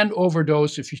you can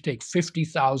overdose if you take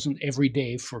 50,000 every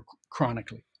day for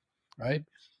chronically, right?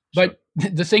 Sure. But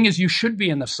the thing is, you should be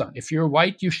in the sun. If you're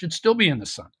white, you should still be in the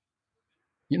sun,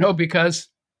 because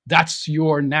that's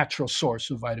your natural source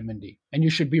of vitamin D. And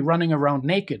you should be running around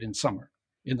naked in summer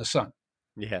in the sun,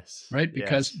 Yes. right?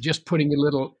 Because Yes. just putting a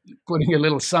little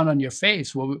sun on your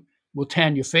face will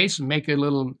tan your face and make a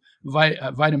little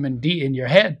vitamin D in your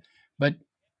head. But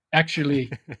actually,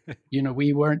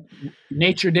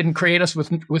 nature didn't create us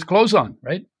with clothes on,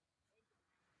 right?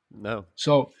 No,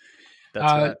 So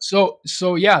that's right. So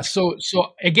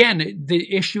again,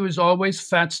 the issue is always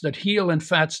fats that heal and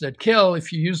fats that kill.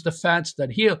 If you use the fats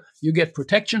that heal, you get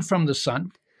protection from the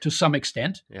sun to some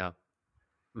extent. Yeah.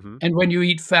 Mm-hmm. And when you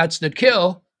eat fats that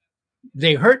kill,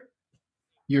 they hurt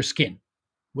your skin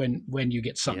when you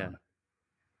get sun Yeah. on it.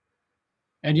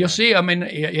 And you'll Yeah.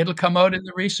 see, it'll come out in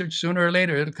the research sooner or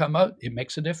later. It'll come out. It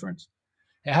makes a difference.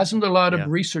 There hasn't a lot of Yeah.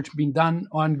 research been done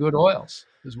on good oils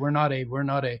because we're not a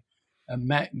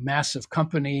massive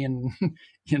company, and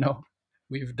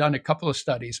we've done a couple of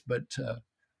studies, but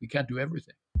we can't do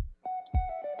everything.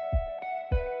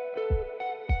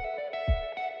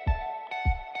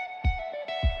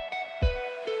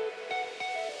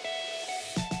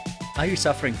 Are you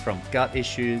suffering from gut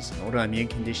issues, an autoimmune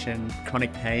condition,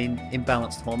 chronic pain,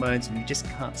 imbalanced hormones, and you just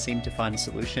can't seem to find a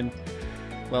solution?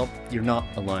 Well, you're not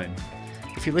alone.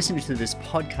 If you're listening to this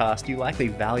podcast, you likely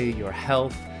value your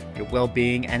health, your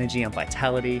well-being, energy, and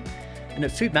vitality. And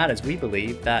at Food Matters, we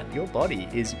believe that your body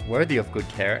is worthy of good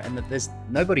care and that there's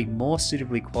nobody more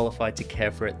suitably qualified to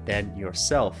care for it than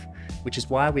yourself, which is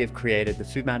why we have created the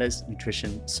Food Matters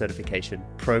Nutrition Certification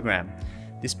Program.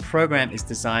 This program is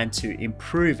designed to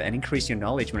improve and increase your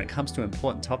knowledge when it comes to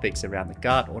important topics around the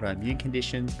gut, autoimmune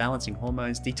conditions, balancing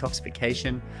hormones,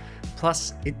 detoxification.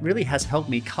 Plus, it really has helped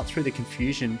me cut through the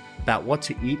confusion about what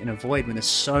to eat and avoid when there's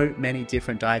so many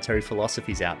different dietary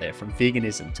philosophies out there, from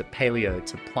veganism to paleo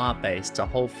to plant-based to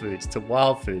whole foods to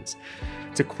wild foods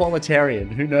to qualitarian,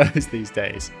 who knows these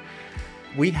days.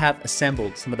 We have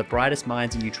assembled some of the brightest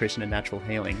minds in nutrition and natural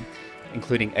healing,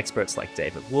 including experts like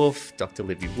David Wolf, Dr.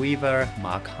 Livy Weaver,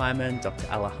 Mark Hyman, Dr.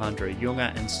 Alejandro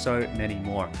Junger, and so many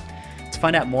more. To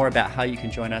find out more about how you can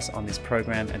join us on this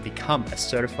program and become a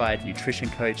certified nutrition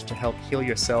coach to help heal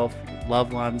yourself,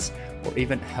 loved ones, or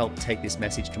even help take this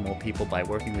message to more people by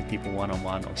working with people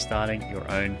one-on-one or starting your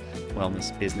own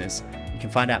wellness business, you can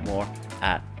find out more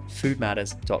at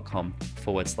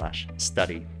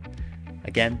foodmatters.com/study.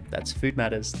 Again, that's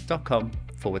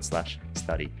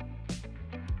foodmatters.com/study.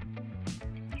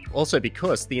 Also,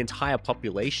 because the entire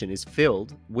population is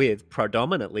filled with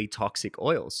predominantly toxic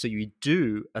oils. So you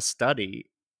do a study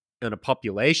in a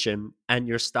population, and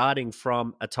you're starting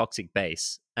from a toxic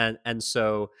base. And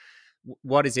so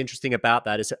what is interesting about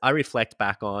that is I reflect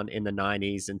back on in the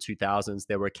 90s and 2000s,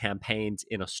 there were campaigns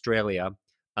in Australia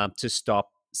to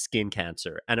stop skin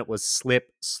cancer, and it was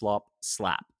slip, slop,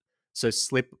 slap. So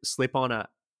slip on a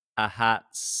hat,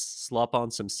 slop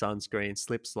on some sunscreen,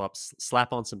 slip, slop,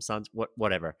 slap on some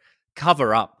whatever.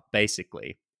 Cover up,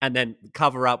 basically. And then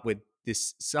cover up with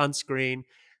this sunscreen.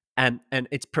 And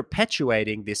it's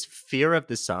perpetuating this fear of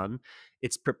the sun.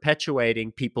 It's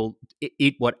perpetuating people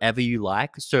eat whatever you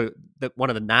like. So one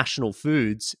of the national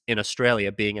foods in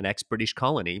Australia, being an ex-British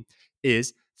colony,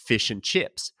 is fish and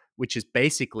chips, which is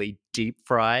basically deep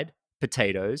fried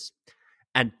potatoes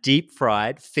and deep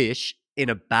fried fish in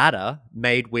a batter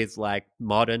made with like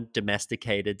modern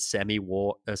domesticated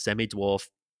semi-dwarf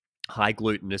high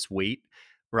glutinous wheat,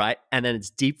 right? And then it's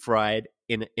deep fried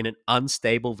in an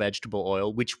unstable vegetable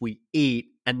oil, which we eat,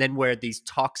 and then we're these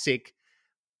toxic,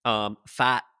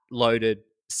 fat loaded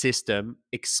system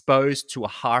exposed to a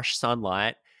harsh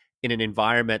sunlight in an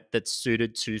environment that's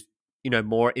suited to,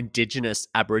 more indigenous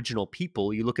Aboriginal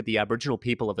people. You look at the Aboriginal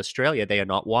people of Australia; they are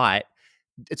not white.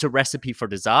 It's a recipe for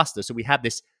disaster. So we have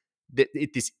this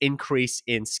increase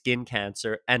in skin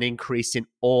cancer and increase in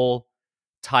all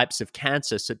types of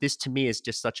cancer. So this to me is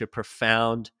just such a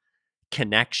profound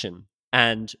connection.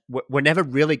 And we're never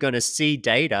really going to see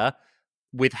data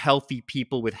with healthy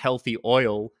people, with healthy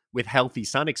oil, with healthy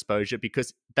sun exposure,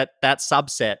 because that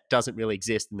subset doesn't really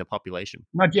exist in the population.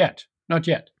 Not yet. Not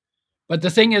yet. But the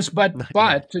thing is, but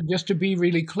Yeah. just to be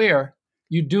really clear,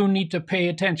 you do need to pay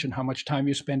attention how much time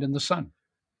you spend in the sun.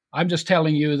 I'm just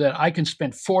telling you that I can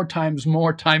spend 4 times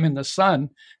more time in the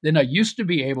sun than I used to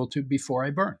be able to before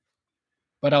I burn.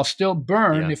 But I'll still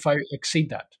burn Yeah. if I exceed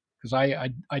that, because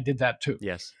I did that too,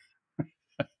 Yes.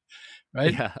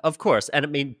 right? Yeah, of course. And I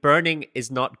mean, burning is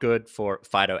not good for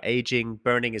phytoaging.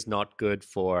 Burning is not good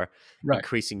for Right.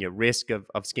 increasing your risk of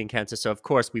skin cancer. So, of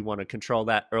course, we want to control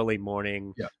that. Early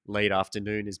morning, Yeah. late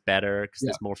afternoon is better because Yeah.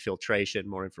 there's more filtration,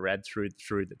 more infrared through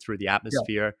the Yeah.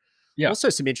 atmosphere. Yeah. Also,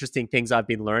 some interesting things I've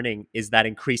been learning is that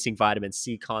increasing vitamin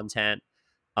C content.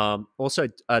 Also,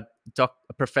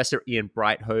 Professor Ian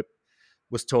Brighthope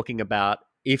was talking about,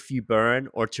 if you burn,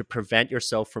 or to prevent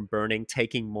yourself from burning,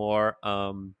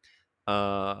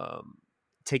 um,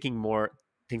 taking more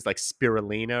things like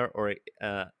spirulina or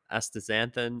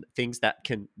astaxanthin, things that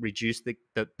can reduce the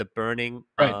burning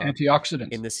Right. in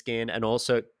Antioxidants. the skin, and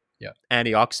also Yeah.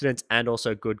 antioxidants, and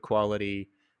also good quality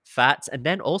fats. And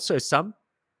then also some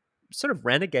sort of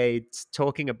renegades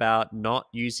talking about not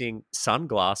using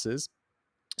sunglasses,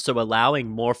 so allowing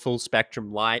more full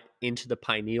spectrum light into the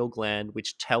pineal gland,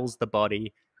 which tells the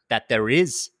body that there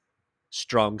is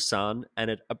strong sun,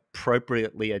 and it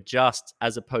appropriately adjusts,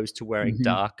 as opposed to wearing Hmm.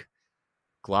 dark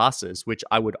glasses, which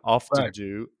I would often Right.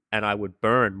 do, and I would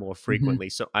burn more Hmm. frequently.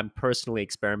 So I'm personally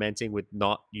experimenting with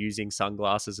not using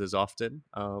sunglasses as often.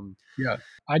 Yeah.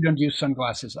 I don't use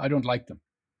sunglasses. I don't like them.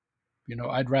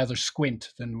 I'd rather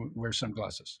squint than wear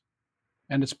sunglasses.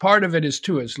 And it's part of it is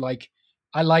too, is like,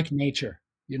 I like nature.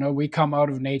 We come out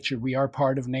of nature. We are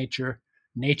part of nature.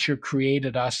 Nature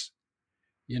created us,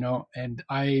 and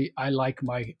I like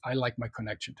my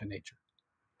connection to nature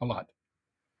a lot.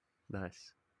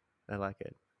 Nice. I like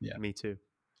it. Yeah. Me too.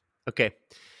 Okay.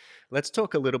 Let's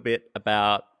talk a little bit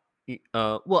about,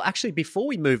 well, actually, before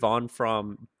we move on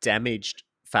from damaged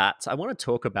fats, I want to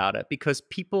talk about it because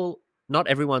not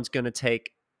everyone's going to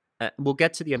take, we'll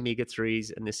get to the omega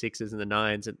 3s and the 6s and the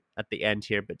 9s at the end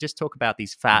here, but just talk about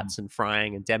these Mhm. fats and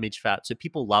frying and damaged fats. So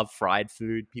people love fried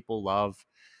food, people love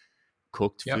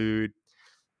cooked Yep. food,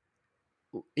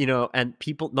 and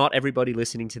not everybody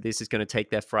listening to this is going to take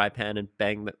their fry pan and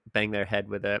bang their head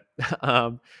with it.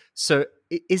 So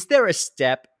is there a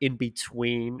step in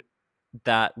between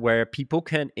that where people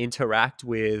can interact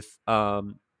with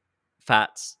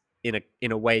fats in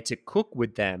a way to cook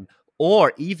with them,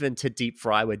 or even to deep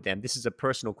fry with them? This is a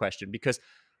personal question, because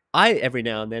I every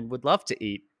now and then would love to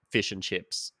eat fish and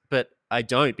chips, but I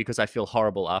don't, because I feel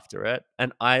horrible after it.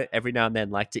 And I every now and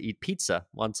then like to eat pizza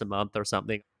once a month or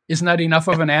something. Isn't that enough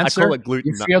of an I call answer? it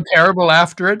You feel terrible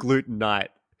after it? gluten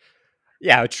night.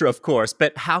 Yeah, true, of course.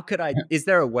 But how could I? Is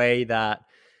there a way that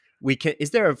we can?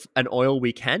 Is there an oil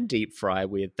we can deep fry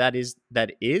with that is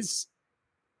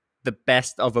the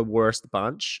best of a worst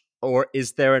bunch, or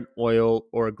is there an oil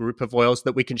or a group of oils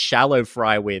that we can shallow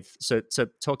fry with? So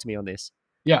talk to me on this.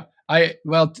 Yeah.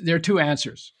 Well, there are two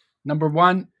answers. Number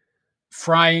one,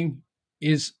 frying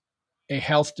is a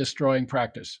health destroying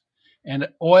practice. And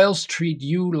oils treat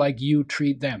you like you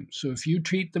treat them. So if you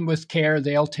treat them with care,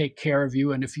 they'll take care of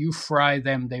you. And if you fry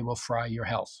them, they will fry your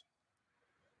health.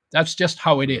 That's just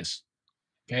how it Mm. is.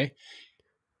 Okay.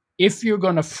 If you're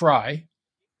going to fry,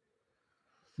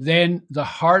 then the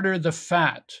harder the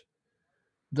fat,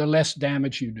 the less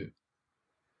damage you do.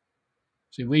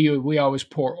 See, we always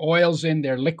pour oils in.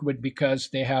 They're liquid because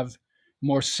they have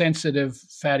more sensitive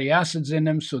fatty acids in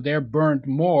them, so they're burned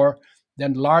more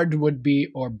than lard would be,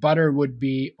 or butter would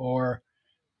be, or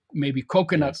maybe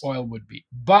coconut Yes. oil would be.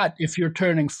 But if you're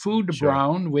turning food Sure.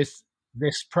 brown with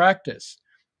this practice,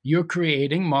 you're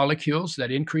creating molecules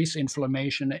that increase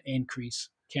inflammation and increase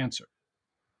cancer.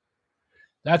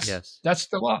 That's Yes. that's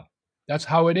the law. That's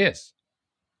how it is.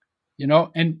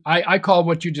 And I call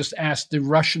what you just asked the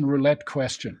Russian roulette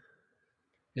question.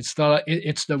 It's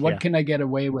the what Yeah. can I get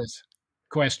away with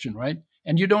question, right?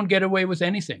 And you don't get away with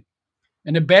anything.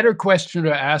 And a better question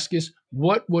to ask is,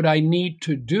 what would I need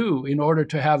to do in order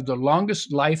to have the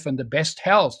longest life and the best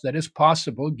health that is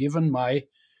possible given my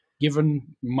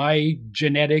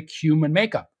genetic human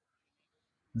makeup?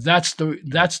 Yeah.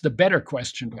 That's the better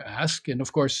question to ask. And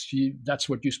of course, that's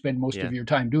what you spend most of Yeah. your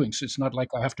time doing. So it's not like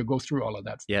I have to go through all of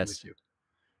that with Yes. you,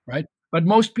 right? But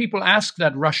most people ask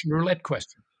that Russian roulette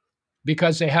question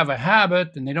because they have a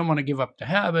habit and they don't want to give up the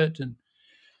habit, and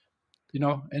you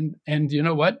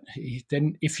know what,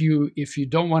 then if you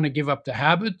don't want to give up the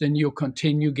habit, then you'll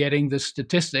continue getting the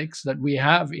statistics that we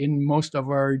have in most of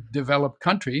our developed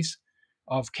countries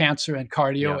of cancer and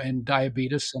cardio Yeah. and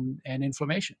diabetes and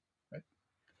inflammation, right?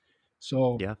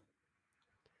 So Yeah.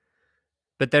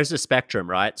 But there's a spectrum,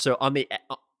 right? So on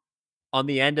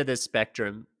the end of the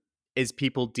spectrum is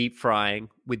people deep frying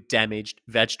with damaged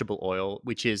vegetable oil,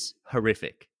 which is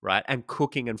horrific, right? And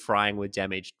cooking and frying with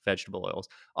damaged vegetable oils.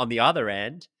 On the other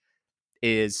end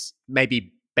is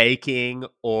maybe baking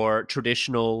or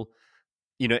traditional,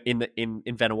 in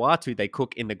Vanuatu, they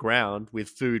cook in the ground with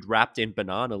food wrapped in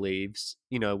banana leaves,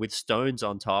 with stones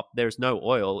on top. There's no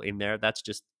oil in there. That's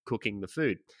just cooking the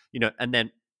food, and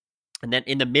then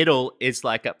in the middle is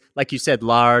like you said,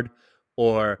 lard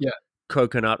or yeah,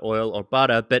 coconut oil or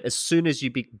butter. But as soon as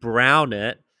you brown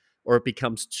it, or it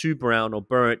becomes too brown or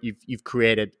burnt, you've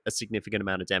created a significant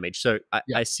amount of damage. So I,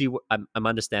 yeah, I see what I'm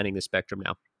understanding the spectrum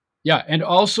now. yeah. And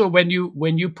also when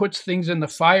you put things in the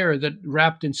fire that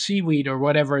wrapped in seaweed or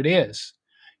whatever it is,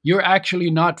 you're actually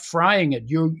not frying it,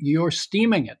 you're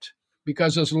steaming it,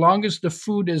 because as long as the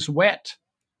food is wet,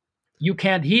 you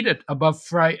can't heat it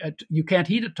you can't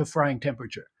heat it to frying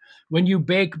temperature. When you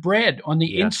bake bread, on the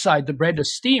Yeah. inside the bread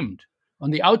is steamed, on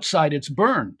the outside it's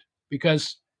burned,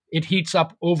 because it heats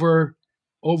up over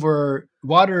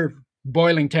water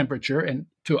boiling temperature and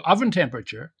to oven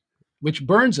temperature, which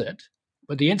burns it.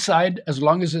 But the inside, as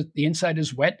long as the inside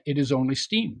is wet, it is only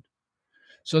steamed.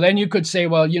 So then you could say,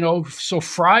 well, so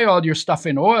fry all your stuff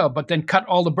in oil, but then cut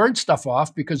all the burnt stuff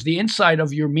off, because the inside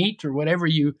of your meat or whatever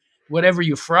you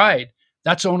fried,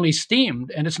 that's only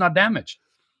steamed and it's not damaged.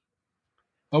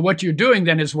 But what you're doing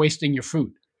then is wasting your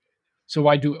food. So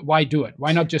why do it?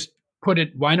 Why not just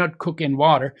why not cook in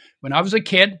water? When I was a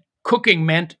kid, cooking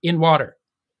meant in water,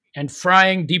 and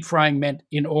deep frying meant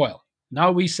in oil.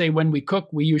 Now we say when we cook,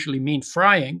 we usually mean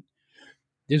frying.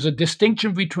 There's a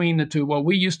distinction between the two. What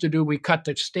we used to do, we cut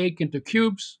the steak into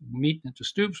cubes, meat into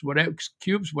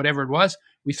whatever it was.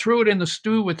 We threw it in the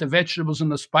stew with the vegetables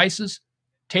and the spices.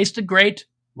 Tasted great,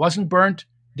 wasn't burnt,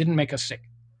 didn't make us sick,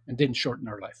 and didn't shorten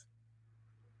our life.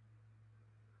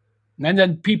 And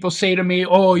then people say to me,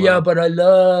 "Oh yeah, Wow. but I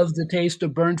love the taste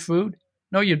of burnt food."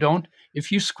 No, you don't.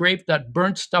 If you scrape that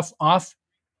burnt stuff off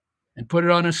and put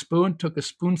it on a spoon, took a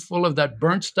spoonful of that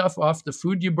burnt stuff off the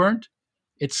food you burnt,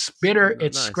 it's It's bitter, not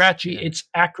it's nice. scratchy, Yeah. it's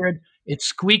acrid, it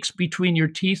squeaks between your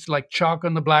teeth like chalk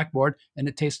on the blackboard, and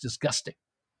it tastes disgusting.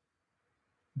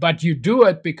 But you do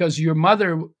it because your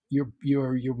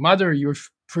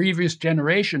previous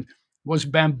generation was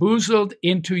bamboozled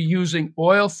into using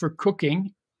oil for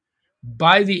cooking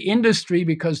by the industry,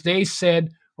 because they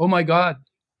said, "Oh my God,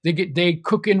 they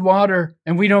cook in water,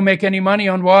 and we don't make any money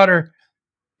on water.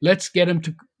 Let's get them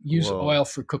to use Whoa. oil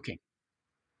for cooking."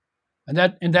 And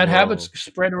that habit's Whoa.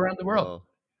 spread around the world. Whoa.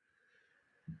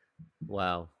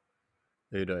 Wow.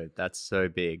 Udo, that's so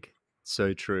big.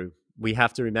 So true. We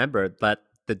have to remember that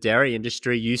the dairy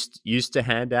industry used to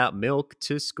hand out milk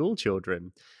to school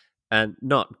children, and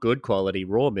not good quality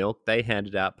raw milk. They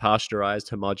handed out pasteurized,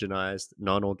 homogenized,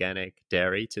 non-organic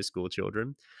dairy to school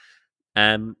children.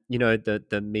 And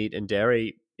the meat and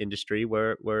dairy industry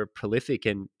were prolific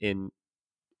in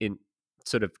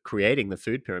sort of creating the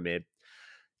food pyramid.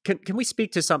 Can we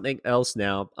speak to something else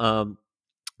now?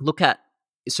 Look at,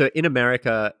 so in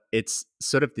America, it's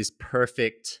sort of this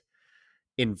perfect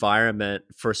environment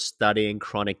for studying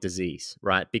chronic disease,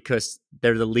 right? Because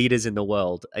they're the leaders in the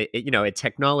world, in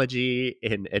technology,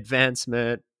 in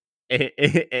advancement,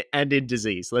 and in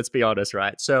disease. Let's be honest,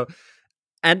 right? So,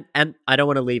 and I don't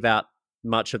want to leave out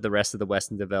much of the rest of the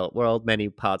Western developed world. Many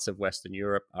parts of Western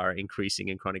Europe are increasing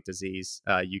in chronic disease.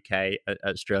 UK,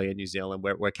 Australia, New Zealand,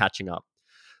 we're catching up.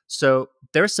 So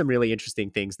there are some really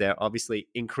interesting things there. Obviously,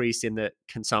 increase in the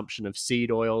consumption of seed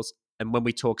oils. And when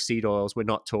we talk seed oils, we're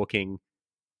not talking,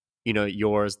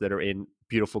 yours that are in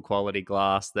beautiful quality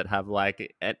glass that have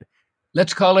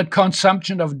Let's call it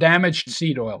consumption of damaged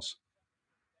seed oils.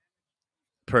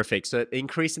 Perfect. So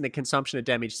increasing the consumption of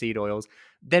damaged seed oils.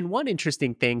 Then one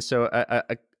interesting thing. So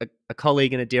a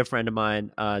colleague and a dear friend of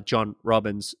mine, John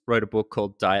Robbins, wrote a book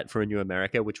called Diet for a New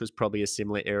America, which was probably a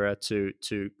similar era to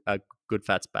good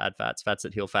fats, bad fats, fats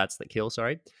that heal, fats that kill.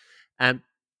 Sorry, and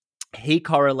he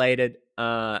correlated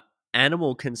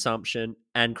animal consumption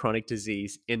and chronic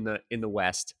disease in the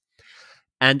West,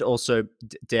 and also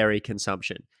dairy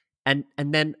consumption, and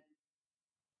then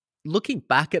looking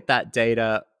back at that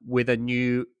data with a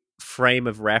new frame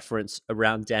of reference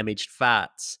around damaged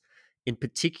fats, in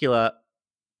particular,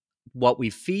 what we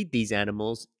feed these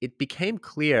animals, it became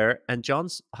clear, and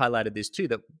John's highlighted this too,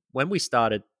 that when we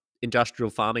started industrial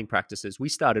farming practices, we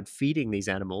started feeding these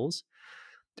animals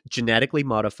genetically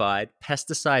modified,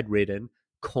 pesticide ridden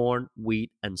corn,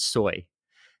 wheat, and soy.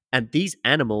 And these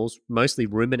animals, mostly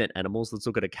ruminant animals, let's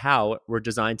look at a cow, were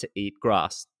designed to eat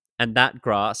grass. And that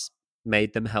grass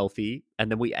made them healthy.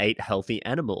 And then we ate healthy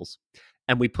animals.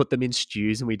 And we put them in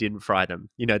stews and we didn't fry them.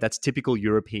 That's typical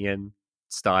European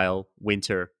style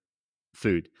winter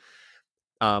food.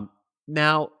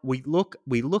 Now we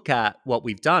look at what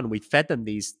we've done. We fed them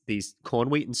these corn,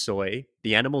 wheat, and soy.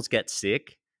 The animals get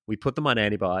sick. We put them on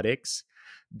antibiotics.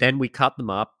 Then we cut them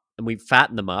up and we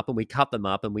fatten them up and we cut them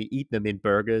up and we eat them in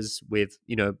burgers with,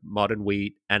 modern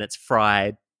wheat, and it's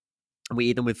fried. And we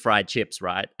eat them with fried chips,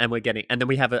 right? And then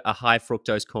we have a high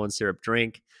fructose corn syrup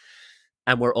drink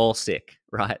and we're all sick,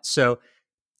 right? So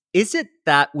is it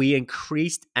that we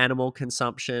increased animal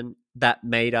consumption that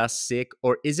made us sick,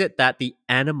 or is it that the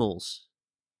animals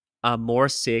are more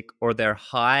sick, or they're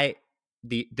high?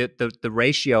 The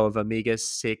ratio of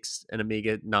omega-6 and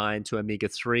omega-9 to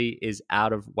omega-3 is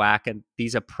out of whack, and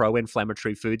these are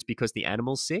pro-inflammatory foods because the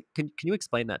animal's sick? Can you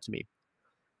explain that to me?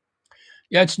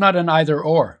 Yeah, it's not an either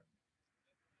or.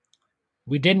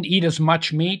 We didn't eat as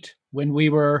much meat when we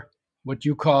were what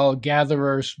you call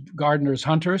gatherers, gardeners,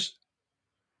 hunters.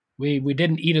 We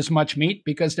didn't eat as much meat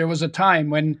because there was a time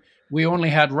when we only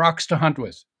had rocks to hunt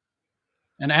with,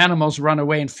 and animals run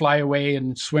away and fly away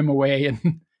and swim away,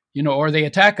 and or they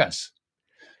attack us.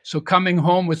 So coming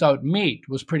home without meat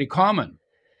was pretty common.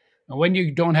 And when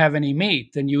you don't have any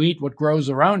meat, then you eat what grows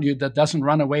around you that doesn't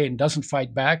run away and doesn't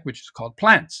fight back, which is called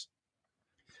plants.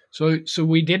 So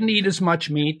we didn't eat as much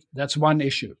meat. That's one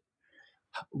issue.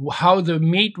 How the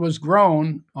meat was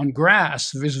grown on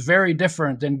grass is very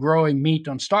different than growing meat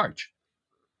on starch,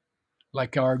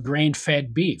 like our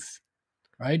grain-fed beef,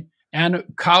 right? And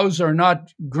cows are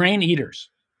not grain eaters.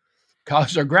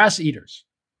 Cows are grass eaters.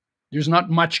 There's not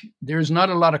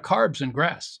a lot of carbs in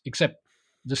grass, except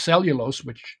the cellulose,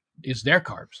 which is their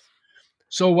carbs.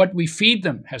 So what we feed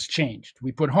them has changed.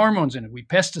 We put hormones in it, we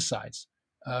pesticides,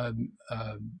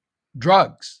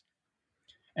 drugs,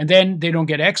 and then they don't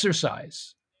get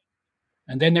exercise,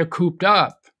 and then they're cooped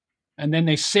up, and then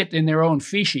they sit in their own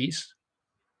feces.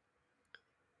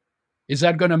 Is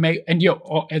that going to make, and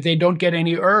they don't get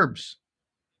any herbs.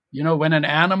 When an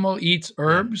animal eats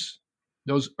herbs,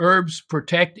 those herbs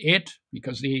protect it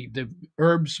because the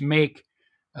herbs make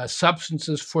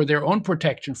substances for their own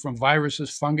protection from viruses,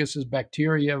 funguses,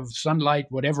 bacteria, sunlight,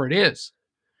 whatever it is.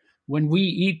 When we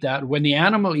eat that, when the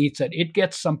animal eats it, it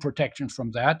gets some protection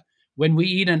from that. When we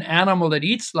eat an animal that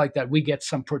eats like that, we get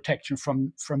some protection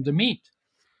from the meat.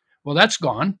 Well, that's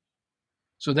gone.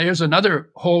 So there's another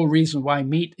whole reason why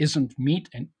meat isn't meat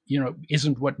and,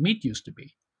 isn't what meat used to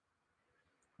be.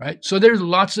 Right? So there's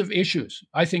lots of issues.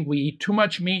 I think we eat too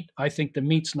much meat. I think the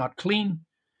meat's not clean.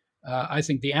 I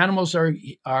think the animals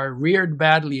are reared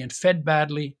badly and fed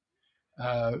badly.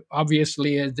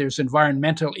 Obviously, there's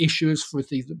environmental issues with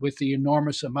the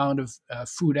enormous amount of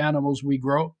food animals we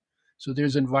grow. So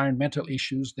there's environmental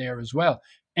issues there as well.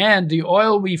 And the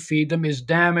oil we feed them is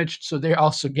damaged, so they're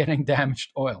also getting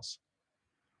damaged oils.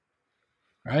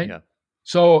 Right? Yeah.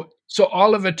 So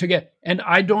all of it together. And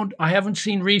I haven't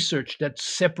seen research that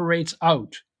separates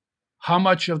out how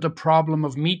much of the problem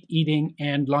of meat eating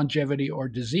and longevity or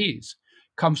disease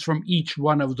comes from each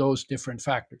one of those different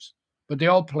factors. But they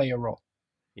all play a role.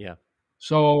 Yeah.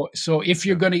 So if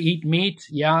you're Sure. going to eat meat,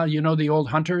 yeah, the old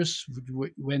hunters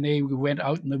when they went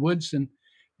out in the woods and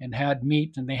had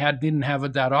meat, and didn't have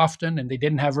it that often, and they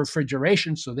didn't have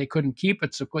refrigeration, so they couldn't keep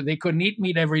it, so they couldn't eat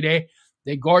meat every day.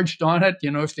 They gorged on it.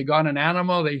 If they got an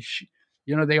animal,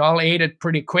 they all ate it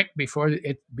pretty quick before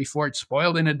it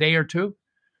spoiled in a day or two,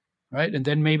 right? And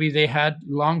then maybe they had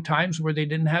long times where they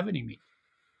didn't have any meat.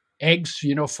 Eggs,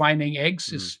 finding eggs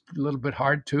Mm. is a little bit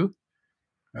hard too,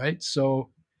 right?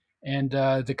 So, and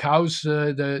the cows,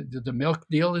 the milk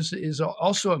deal is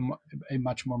also a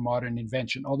much more modern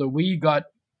invention. Although we got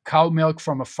cow milk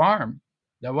from a farm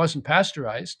that wasn't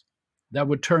pasteurized, that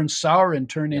would turn sour and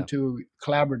turn Yeah. into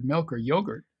clabbered milk or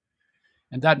yogurt,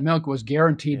 and that milk was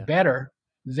guaranteed Yeah. better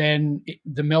than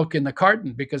the milk in the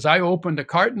carton, because I opened a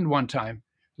carton one time,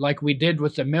 like we did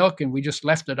with the milk, and we just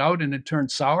left it out and it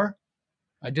turned sour.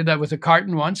 I did that with a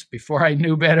carton once before I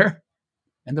knew better,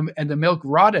 and the milk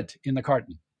rotted in the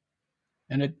carton,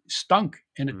 and it stunk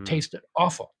and it Mm. tasted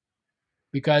awful,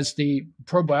 because the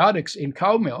probiotics in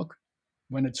cow milk,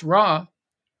 when it's raw,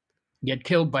 get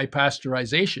killed by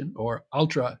pasteurization or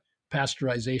ultra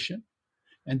pasteurization,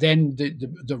 and then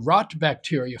the rot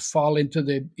bacteria fall into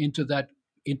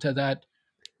that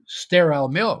sterile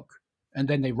milk, and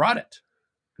then they rot it,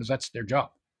 because that's their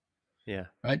job, Yeah.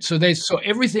 right? So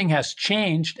everything has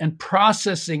changed, and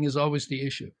processing is always the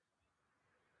issue.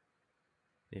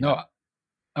 Yeah. No,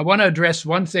 I want to address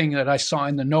one thing that I saw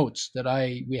in the notes that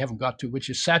we haven't got to, which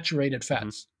is saturated Mm-hmm.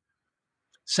 fats.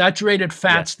 Saturated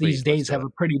fats Yes, these please. Let's days do have it.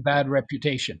 a pretty bad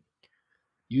reputation.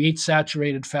 You eat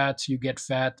saturated fats, you get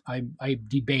fat. I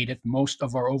debate it. Most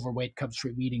of our overweight comes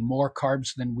from eating more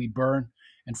carbs than we burn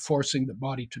and forcing the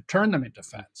body to turn them into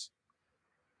fats.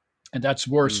 And that's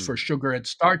worse Mm. for sugar and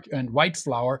starch and white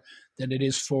flour than it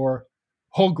is for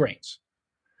whole grains.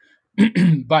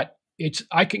 But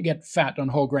I can get fat on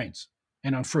whole grains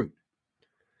and on fruit.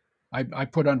 I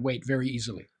put on weight very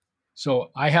easily.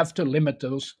 So I have to limit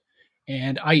those.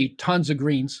 And I eat tons of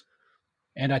greens,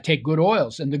 and I take good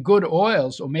oils. And the good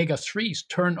oils, omega 3s,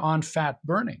 turn on fat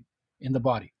burning in the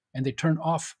body, and they turn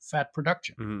off fat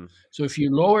production. Mm. So if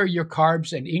you lower your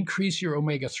carbs and increase your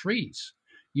omega 3s,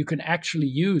 you can actually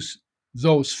use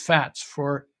those fats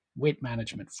for weight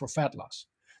management, for fat loss.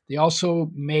 They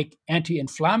also make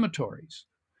anti-inflammatories.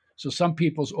 So some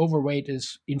people's overweight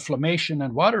is inflammation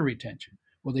and water retention.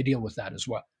 Well, they deal with that as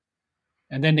well.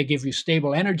 And then they give you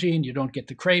stable energy, and you don't get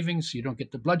the cravings, you don't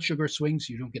get the blood sugar swings,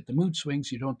 you don't get the mood swings,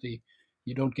 you don't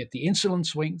get the insulin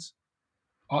swings,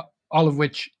 all of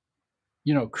which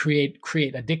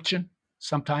create addiction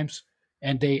sometimes.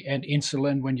 And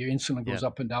insulin, when your insulin Yeah. goes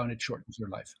up and down, it shortens your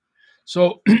life.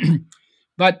 So,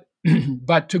 but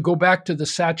to go back to the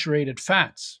saturated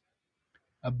fats,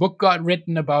 a book got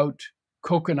written about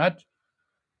coconut,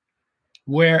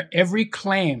 where every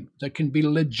claim that can be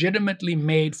legitimately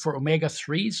made for omega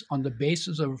 3s on the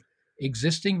basis of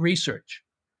existing research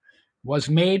was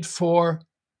made for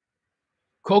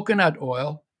coconut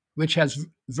oil, which has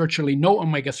virtually no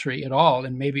omega 3 at all,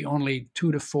 and maybe only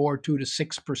 2 to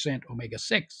 6% omega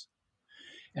 6.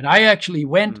 And I actually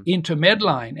went into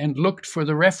Medline and looked for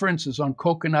the references on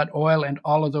coconut oil and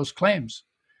all of those claims,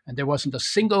 and there wasn't a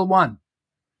single one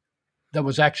that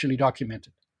was actually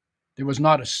documented. There was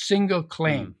not a single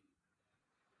claim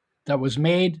that was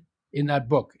made in that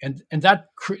book, and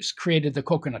that created the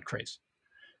coconut craze.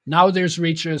 Now there's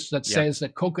research that says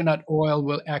that coconut oil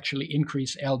will actually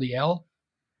increase LDL,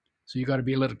 so you got to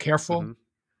be a little careful. Mm-hmm.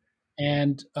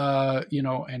 And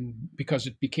and because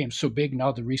it became so big,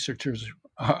 now the researchers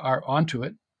are onto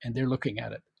it and they're looking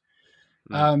at it.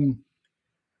 But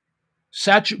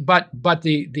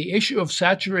the issue of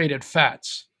saturated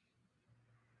fats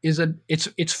is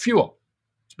it's fuel.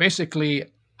 It's basically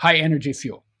high energy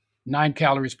fuel, 9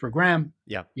 calories per gram.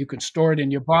 Yeah. You can store it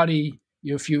in your body.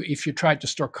 If you tried to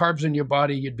store carbs in your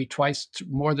body, you'd be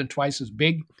more than twice as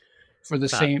big for the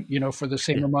same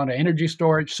amount of energy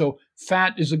storage. So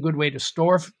fat is a good way to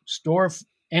store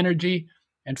energy,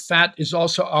 and fat is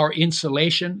also our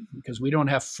insulation, because we don't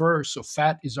have fur, so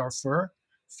fat is our fur.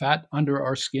 Fat under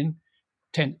our skin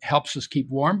helps us keep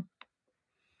warm.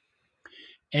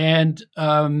 And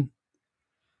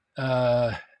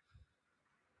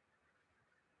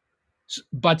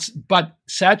but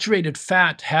saturated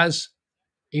fat has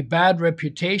a bad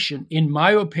reputation, in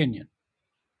my opinion,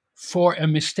 for a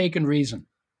mistaken reason.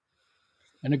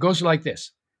 And it goes like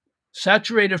this: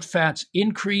 saturated fats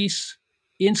increase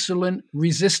insulin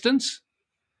resistance,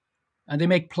 and they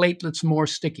make platelets more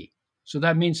sticky. So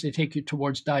that means they take you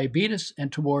towards diabetes and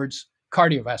towards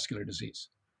cardiovascular disease.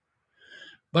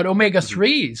 But omega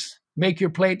 3s make your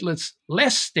platelets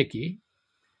less sticky,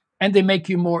 and they make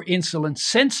you more insulin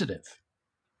sensitive.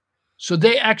 So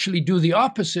they actually do the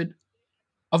opposite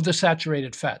of the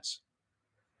saturated fats.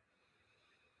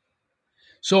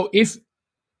 So if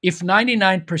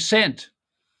 99%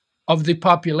 of the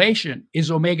population is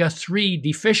omega-3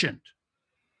 deficient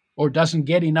or doesn't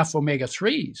get enough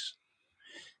omega-3s,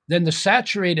 then the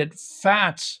saturated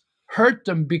fats hurt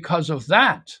them because of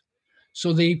that.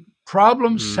 So the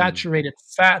problems saturated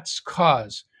fats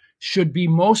cause should be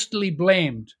mostly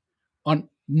blamed on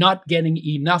not getting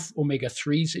enough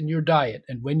omega-3s in your diet.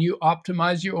 And when you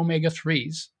optimize your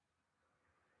omega-3s,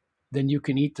 then you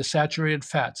can eat the saturated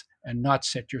fats and not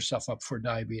set yourself up for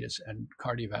diabetes and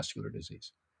cardiovascular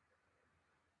disease.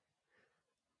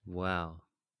 Wow.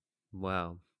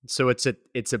 Wow. So it's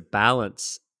a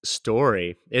balance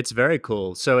story. It's very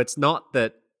cool. So it's not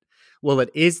that, well, it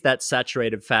is that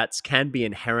saturated fats can be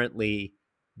inherently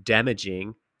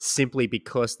damaging simply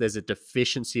because there's a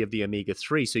deficiency of the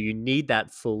omega-3. So you need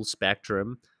that full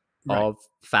spectrum Right. of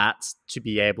fats to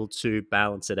be able to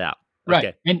balance it out.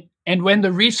 Right. Okay. And when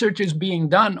the research is being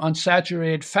done on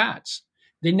saturated fats,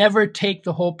 they never take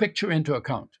the whole picture into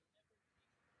account.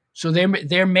 So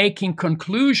they're making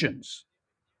conclusions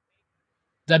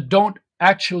that don't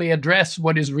actually address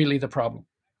what is really the problem.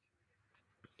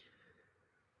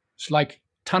 It's like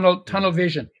tunnel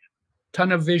vision,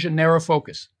 narrow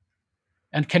focus,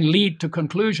 and can lead to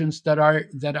conclusions that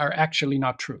are actually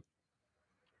not true.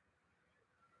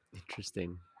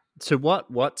 Interesting. So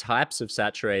what types of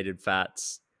saturated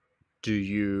fats do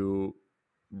you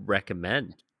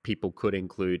recommend people could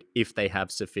include if they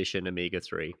have sufficient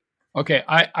omega-3? Okay,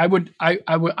 I'm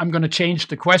going to change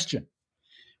the question.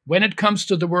 When it comes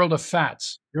to the world of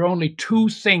fats, there are only two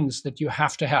things that you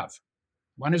have to have.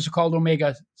 One is called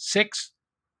omega-6.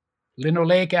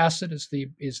 Linoleic acid is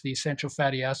the essential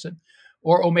fatty acid,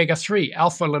 or omega-3,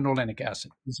 alpha linolenic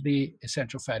acid is the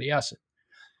essential fatty acid.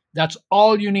 That's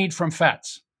all you need from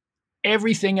fats.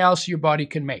 Everything else your body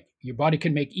can make. Your body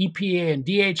can make EPA and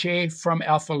DHA from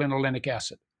alpha linolenic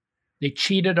acid. They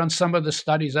cheated on some of the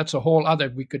studies. That's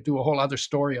we could do a whole other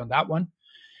story on that one.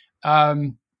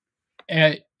 And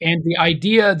the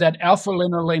idea that alpha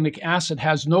linolenic acid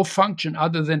has no function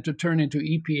other than to turn into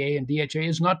EPA and DHA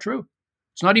is not true.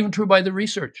 It's not even true by the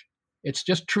research. It's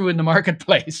just true in the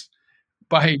marketplace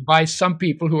by some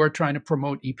people who are trying to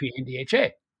promote EPA and DHA.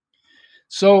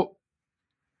 So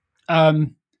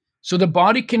the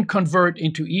body can convert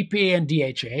into EPA and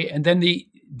DHA, and then the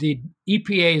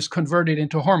EPA is converted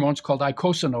into hormones called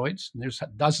eicosanoids. There's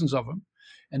dozens of them.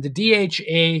 And the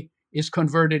DHA is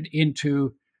converted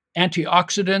into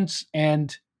antioxidants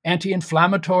and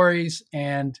anti-inflammatories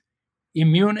and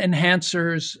immune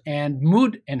enhancers and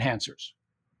mood enhancers.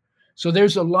 So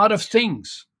there's a lot of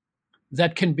things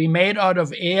that can be made out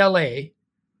of ALA,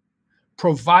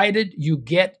 provided you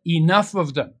get enough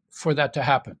of them for that to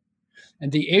happen.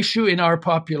 And the issue in our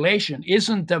population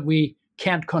isn't that we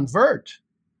can't convert.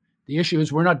 The issue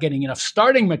is we're not getting enough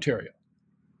starting material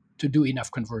to do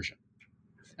enough conversion.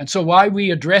 And so why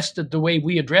we addressed it the way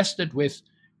we addressed it with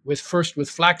first with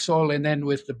flax oil and then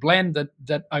with the blend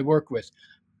that I work with.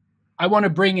 I want to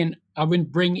bring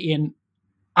in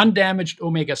undamaged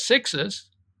omega-6s,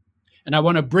 and I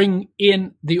want to bring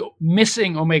in the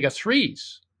missing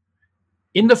omega-3s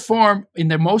in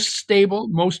the most stable,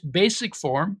 most basic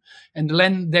form, and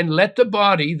then let the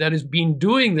body that has been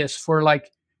doing this for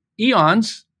like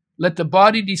eons, let the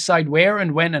body decide where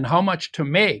and when and how much to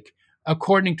make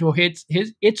according to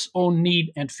its own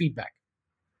need and feedback.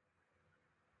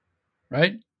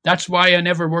 Right? That's why I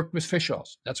never worked with fish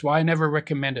oils. That's why I never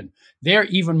recommended them. They're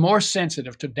even more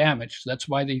sensitive to damage. That's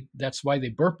why they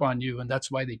burp on you, and that's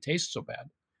why they taste so bad.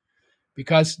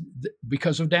 Because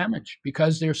of damage.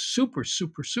 Because they're super,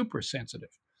 super, super sensitive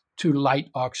to light,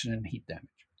 oxygen, and heat damage.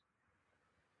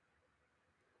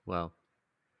 Wow.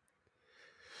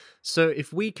 So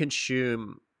if we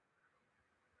consume,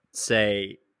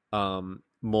 say,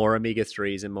 more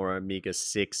omega-3s and more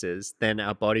omega-6s, then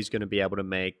our body's going to be able to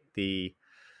make the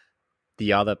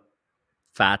other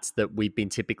fats that we've been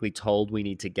typically told we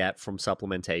need to get from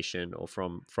supplementation or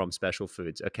from special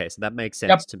foods. Okay, so that makes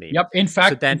sense to me. Yep. In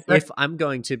fact, if I'm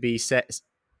going to be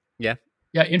yeah.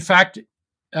 In fact,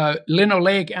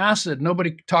 linoleic acid.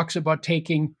 Nobody talks about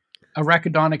taking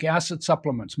arachidonic acid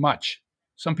supplements much.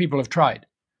 Some people have tried.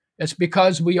 It's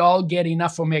because we all get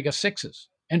enough omega-6s.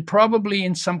 And probably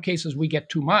in some cases we get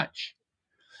too much.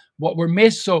 What we're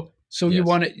missed. So yes.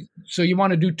 you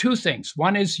want to do two things.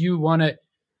 One is you want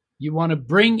to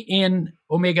bring in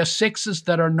omega-6s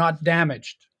that are not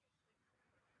damaged,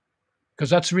 because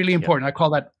that's really important. Yep. I call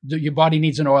that your body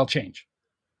needs an oil change.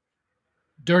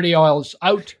 Dirty oils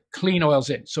out, clean oils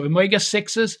in. So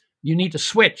omega-6s, you need to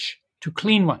switch to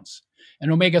clean ones.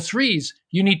 And omega-3s,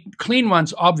 you need clean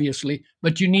ones, obviously,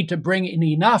 but you need to bring in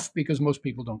enough because most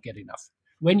people don't get enough.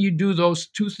 When you do those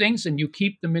two things and you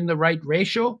keep them in the right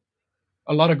ratio,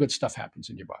 a lot of good stuff happens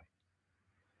in your body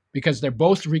because they're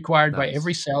both required by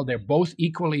every Nice. cell. They're both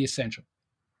equally essential.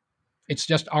 It's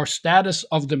just our status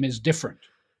of them is different.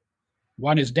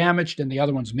 One is damaged and the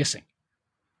other one's missing.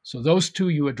 So those two,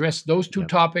 you address those two Yep.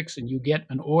 topics and you get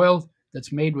an oil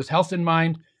that's made with health in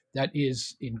mind, that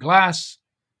is in glass,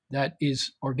 that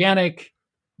is organic,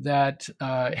 that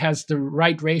has the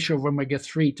right ratio of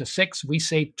omega-3 to 6. We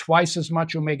say twice as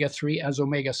much omega-3 as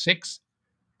omega-6,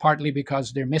 partly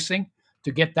because they're missing,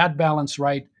 to get that balance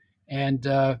right. And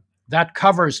that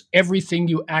covers everything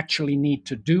you actually need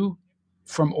to do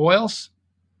from oils.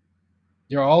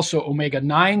 There are also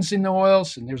omega-9s in the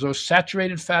oils, and there's those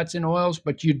saturated fats in oils,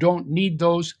 but you don't need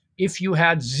those. If you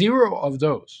had 0 of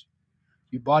those,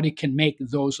 your body can make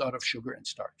those out of sugar and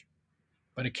starch.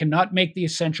 But it cannot make the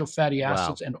essential fatty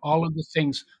acids and all of the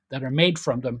things that are made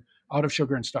from them out of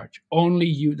sugar and starch. Only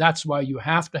you. That's why you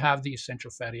have to have the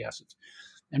essential fatty acids.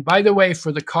 And by the way,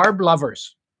 for the carb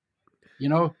lovers,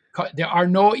 there are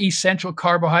no essential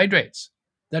carbohydrates.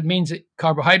 That means that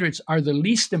carbohydrates are the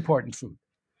least important food,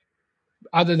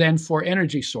 other than for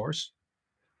energy source.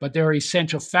 But there are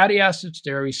essential fatty acids,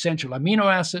 there are essential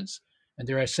amino acids, and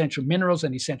there are essential minerals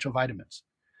and essential vitamins.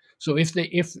 So if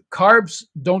carbs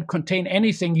don't contain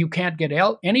anything you can't get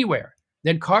anywhere,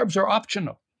 then carbs are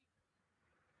optional.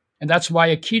 And that's why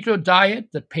a keto diet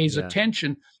that pays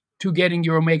attention to getting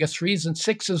your omega-3s and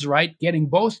 6s right, getting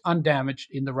both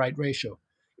undamaged in the right ratio,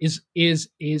 is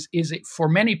for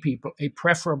many people a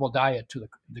preferable diet to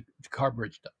the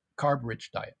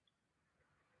carb-rich diet.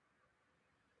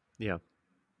 Yeah.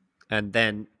 And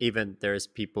then even there's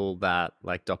people that,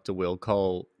 like Dr. Will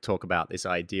Cole, talk about this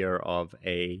idea of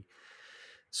a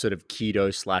sort of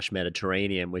keto /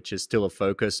 Mediterranean, which is still a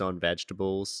focus on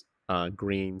vegetables,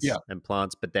 greens, and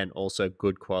plants, but then also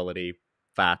good quality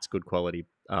fats, good quality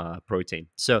protein.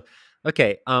 So,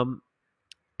 okay,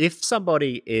 if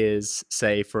somebody is,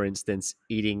 say, for instance,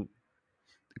 eating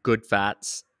good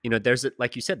fats, there's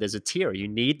like you said, there's a tier. You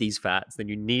need these fats, then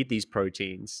you need these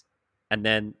proteins, and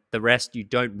then the rest you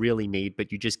don't really need,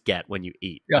 but you just get when you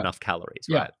eat enough calories,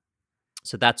 right?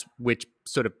 So that's which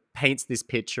sort of paints this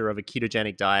picture of a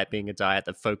ketogenic diet being a diet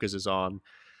that focuses on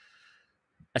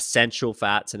essential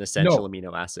fats and essential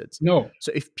amino acids. No.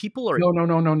 So if people are No.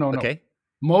 Okay.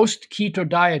 Most keto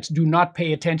diets do not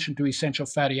pay attention to essential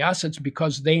fatty acids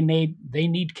because they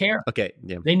need care. Okay.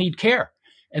 Yeah. They need care.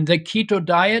 And the keto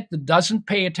diet that doesn't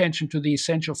pay attention to the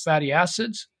essential fatty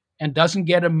acids and doesn't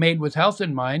get them made with health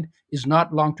in mind is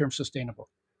not long-term sustainable.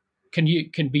 Can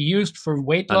be used for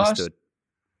weight loss. Understood.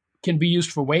 Can be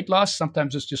used for weight loss.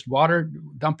 Sometimes it's just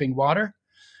dumping water,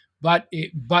 but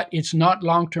it's not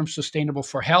long-term sustainable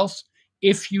for health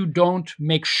if you don't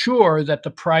make sure that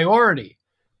the priority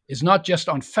is not just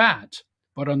on fat,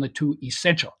 but on the 2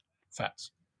 essential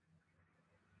fats.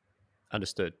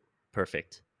 Understood.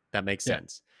 Perfect. That makes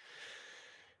sense.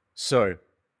 So,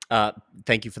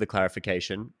 thank you for the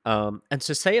clarification. And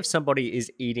so say if somebody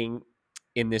is eating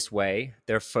in this way,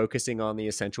 they're focusing on the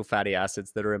essential fatty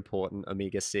acids that are important,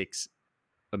 omega-6,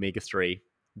 omega-3.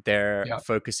 They're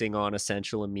focusing on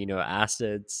essential amino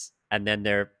acids, and then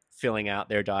they're filling out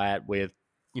their diet with,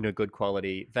 good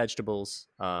quality vegetables,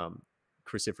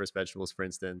 cruciferous vegetables, for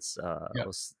instance,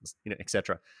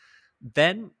 etc.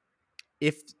 Then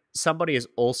if somebody is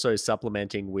also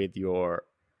supplementing with your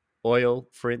oil,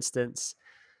 for instance,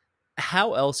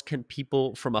 how else can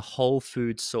people from a whole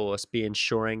food source be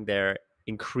ensuring they're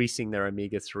increasing their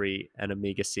omega-3 and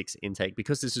omega-6 intake?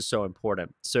 Because this is so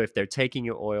important. So if they're taking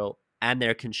your oil and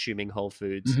they're consuming whole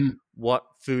foods, what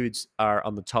foods are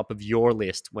on the top of your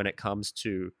list when it comes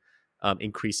to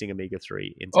increasing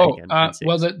omega-3 intake and 6?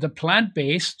 Well, the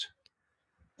plant-based,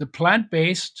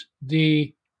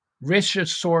 the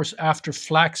richest source after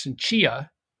flax and chia,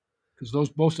 because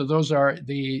both of those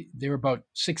they're about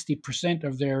 60%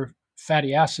 of their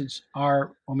fatty acids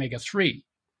are omega-3,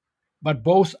 but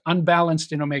both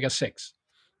unbalanced in omega-6.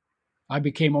 I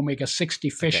became omega-6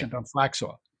 deficient on flax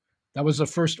oil. That was the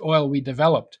first oil we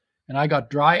developed. And I got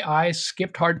dry eyes,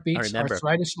 skipped heartbeats,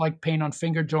 arthritis-like pain on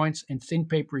finger joints, and thin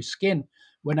papery skin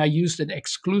when I used it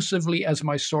exclusively as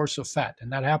my source of fat.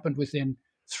 And that happened within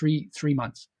three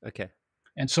months. Okay.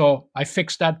 And so I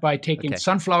fixed that by taking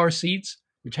sunflower seeds,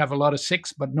 which have a lot of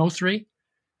 6 but no 3,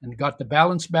 and got the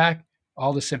balance back.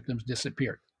 All the symptoms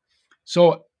disappeared.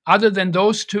 So other than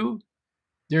those two,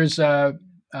 there's a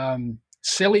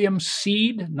psyllium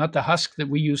seed, not the husk that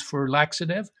we use for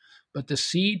laxative, but the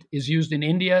seed is used in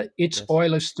India. Its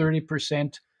oil is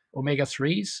 30%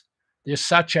 omega-3s. There's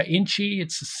Sacha Inchi.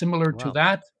 It's similar to Wow.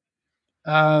 that.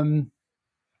 Um,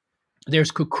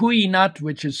 there's kukui nut,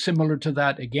 which is similar to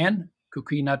that again.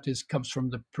 Kukui nut comes from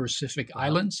the Pacific Uh-huh.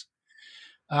 Islands.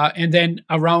 And then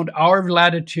around our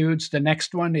latitudes, the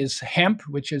next one is hemp,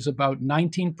 which is about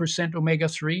 19% omega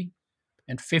 3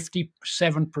 and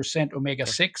 57% omega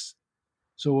Okay. 6.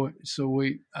 So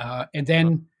we, and Wow.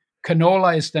 then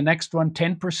canola is the next one,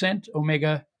 10%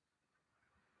 omega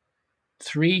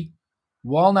 3.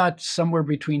 Walnut, somewhere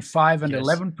between 5 and Yes.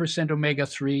 11% omega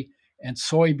 3. And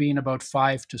soybean, about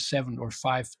 5 to 7 or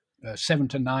 7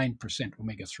 to 9%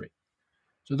 omega 3.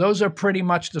 So those are pretty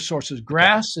much the sources. Okay.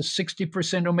 Grass is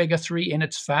 60% omega 3 in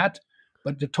its fat,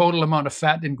 but the total amount of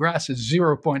fat in grass is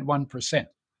 0.1%.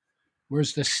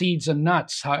 Whereas the seeds and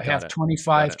nuts Got have it. Got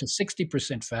 25 it. to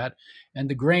 60% fat, and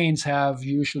the grains have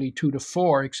usually 2 to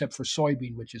 4, except for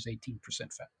soybean, which is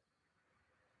 18% fat.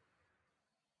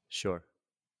 Sure.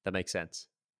 That makes sense.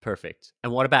 Perfect.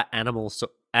 And what about animal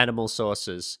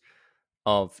sources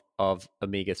of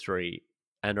omega 3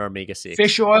 and omega 6?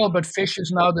 Fish oil, but fish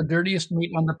is now the dirtiest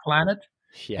meat on the planet,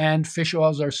 Yeah. and fish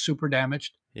oils are super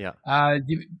damaged. Yeah.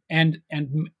 And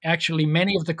actually,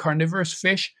 many of the carnivorous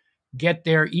fish get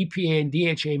their EPA and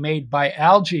DHA made by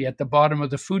algae at the bottom of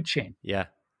the food chain. Yeah.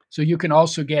 So you can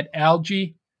also get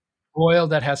algae oil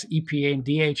that has EPA and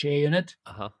DHA in it,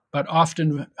 Uh-huh. but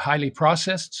often highly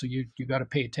processed. So you got to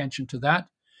pay attention to that.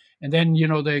 And then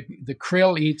the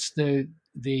krill eats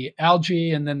the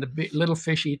algae, and then the little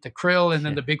fish eat the krill, and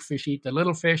then Yeah. the big fish eat the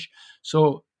little fish.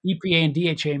 So EPA and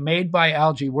DHA made by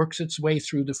algae works its way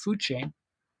through the food chain.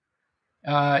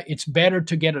 It's better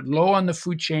to get it low on the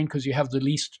food chain because you have the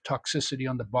least toxicity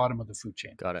on the bottom of the food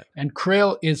chain. Got it. And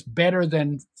krill is better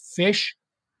than fish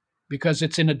because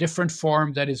it's in a different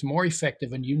form that is more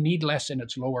effective, and you need less and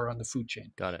it's lower on the food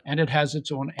chain. Got it. And it has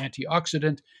its own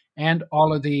antioxidant, and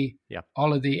all of the Yeah.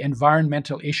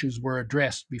 environmental issues were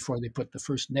addressed before they put the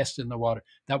first nest in the water.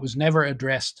 That was never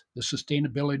addressed. The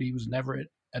sustainability was never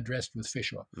addressed with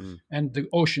fish oil. Mm. And the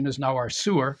ocean is now our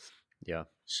sewer. Yeah.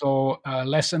 So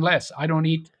less and less. I don't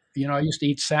eat, I used to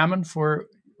eat salmon for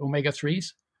omega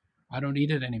 3s. I don't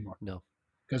eat it anymore No.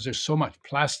 because there's so much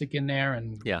plastic in there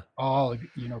and Yeah. all,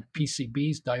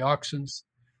 PCBs, dioxins,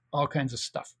 all kinds of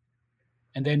stuff.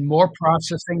 And then more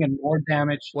processing and more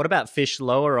damage. What about fish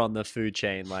lower on the food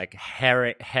chain, like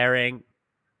herring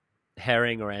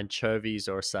or anchovies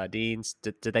or sardines?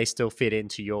 Do they still fit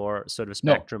into your sort of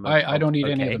No, spectrum I of don't eat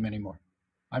any of okay? them anymore.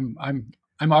 I'm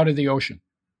out of the ocean,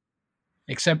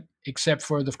 except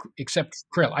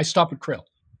krill. I stop at krill.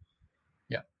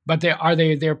 Yeah, but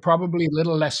they're probably a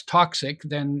little less toxic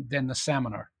than the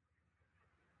salmon are.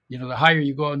 The higher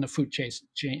you go in the food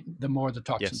chain, the more the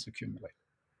toxins Yes. accumulate.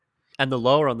 And the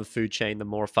lower on the food chain, the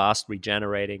more fast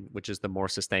regenerating, which is the more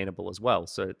sustainable as well.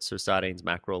 So sardines,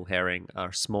 mackerel, herring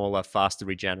are smaller, faster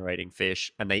regenerating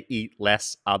fish, and they eat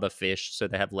less other fish, so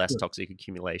they have less Good. toxic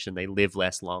accumulation. They live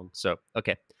less long. So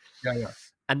okay. Yeah, yeah,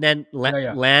 And then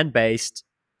yeah. land-based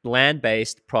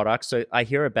products. So I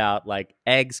hear about like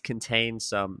eggs contain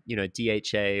some,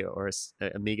 DHA or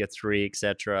omega-3,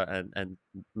 etc., and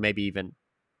maybe even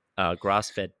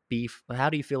grass-fed beef. How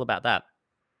do you feel about that?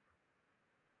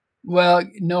 Well,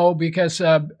 no, because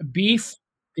beef,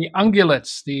 the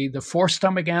ungulates, the four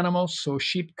stomach animals, so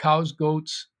sheep, cows,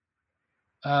 goats,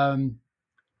 um,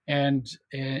 and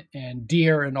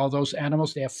deer, and all those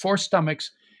animals, they have four stomachs,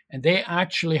 and they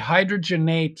actually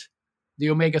hydrogenate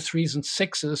the omega 3s and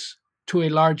 6s to a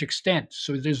large extent.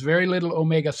 So there's very little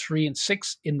omega 3 and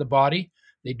 6 in the body.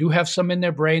 They do have some in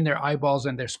their brain, their eyeballs,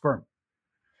 and their sperm.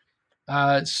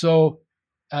 So,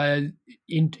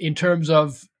 in terms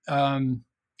of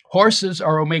horses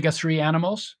are omega 3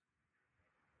 animals.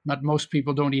 Not most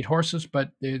people don't eat horses,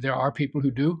 but there are people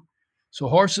who do. So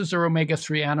horses are omega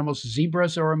 3 animals.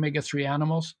 Zebras are omega 3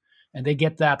 animals, and they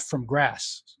get that from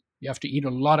grass. You have to eat a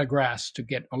lot of grass to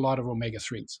get a lot of omega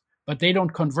 3s, but they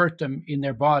don't convert them in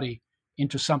their body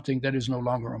into something that is no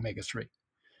longer omega 3.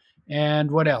 And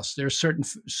what else? There's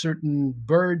certain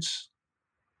birds,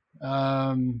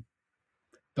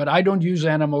 but I don't use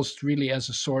animals really as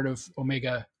a sort of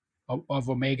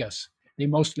omegas. They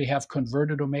mostly have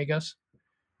converted omegas,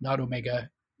 not omega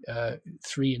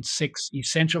 3 and 6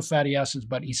 essential fatty acids,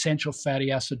 but essential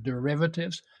fatty acid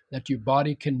derivatives that your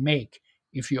body can make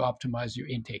if you optimize your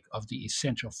intake of the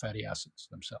essential fatty acids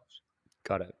themselves.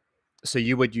 Got it. So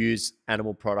you would use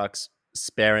animal products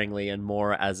sparingly and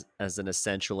more as an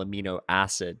essential amino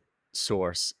acid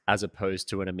source as opposed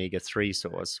to an omega-3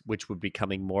 source, which would be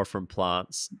coming more from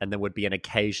plants, and there would be an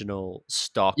occasional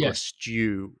stock or Yes.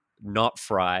 stew, not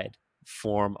fried,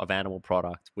 form of animal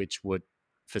product, which would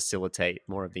facilitate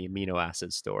more of the amino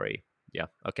acid story. Yeah.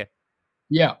 Okay.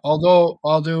 Yeah, although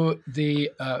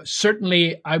the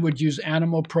certainly I would use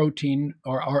animal protein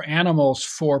or animals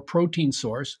for protein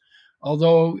source.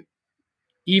 Although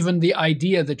even the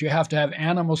idea that you have to have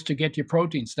animals to get your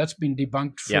proteins, that's been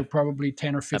debunked Yeah, for probably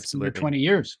 10 or 15 or absolutely. 20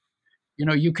 years.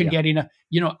 You can Yeah. get enough,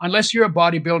 unless you're a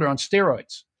bodybuilder on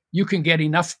steroids, you can get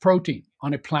enough protein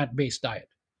on a plant-based diet.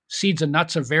 Seeds and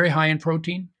nuts are very high in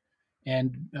protein,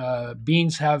 and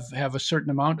beans have a certain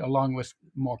amount along with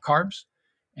more carbs,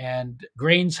 and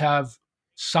grains have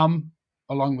some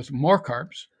along with more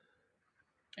carbs,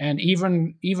 and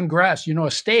even grass.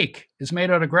 A steak is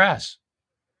made out of grass.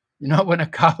 When a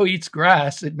cow eats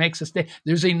grass, it makes a steak.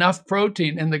 There's enough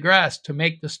protein in the grass to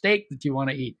make the steak that you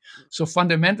want to eat. So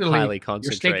fundamentally, Highly your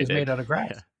steak is made concentrated. out of Yeah.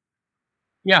 grass.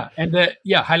 Yeah,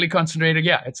 and highly concentrated.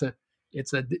 Yeah,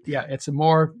 it's a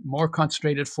more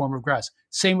concentrated form of grass.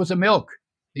 Same with the milk,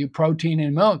 the protein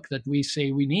in milk that we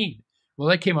say we need. Well,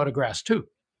 that came out of grass too,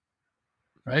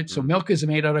 right? So Mm. milk is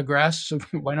made out of grass. So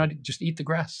why not just eat the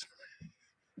grass,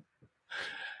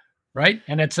 right?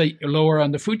 And it's a lower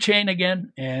on the food chain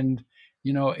again, and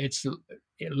it's a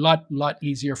lot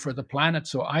easier for the planet.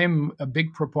 So I am a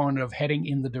big proponent of heading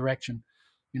in the direction,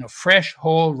 fresh,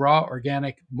 whole, raw,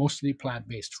 organic, mostly plant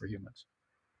based for humans.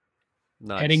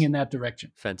 Heading Nice. in that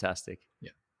direction. Fantastic. Yeah.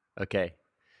 Okay.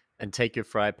 And take your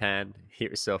fry pan,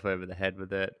 hit yourself over the head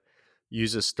with it,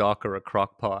 use a stock or a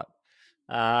crock pot,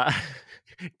 uh,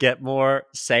 get more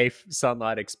safe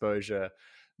sunlight exposure,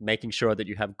 making sure that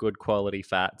you have good quality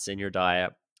fats in your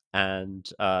diet, and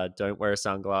don't wear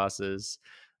sunglasses,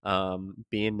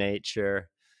 be in nature.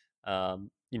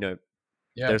 You know,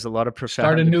 Yeah. there's a lot of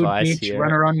Start a profound nude advice beach, run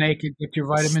here. around naked, get your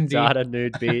vitamin D. Start a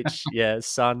nude beach, yeah,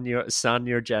 sun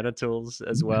your genitals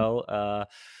as well,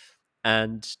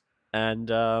 and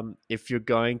if you're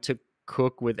going to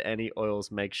cook with any oils,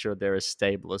 make sure they're as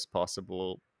stable as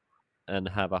possible and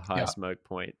have a high Yeah. smoke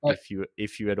point But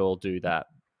if you at all do that.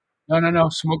 no, no, no.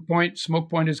 Smoke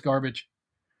point is garbage.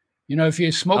 If your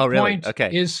Oh, smoke really? point Okay.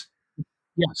 is,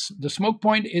 yes, the smoke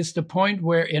point is the point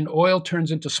where an oil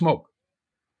turns into smoke.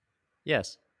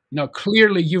 Yes. Now,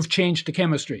 clearly you've changed the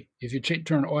chemistry if you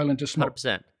turn oil into smoke.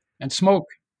 100%. And smoke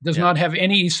does Yeah. not have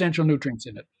any essential nutrients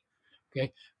in it.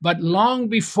 Okay. But long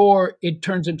before it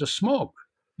turns into smoke,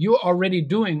 you're already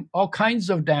doing all kinds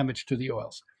of damage to the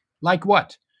oils. Like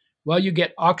what? Well, you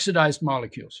get oxidized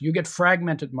molecules, you get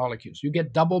fragmented molecules, you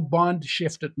get double bond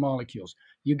shifted molecules,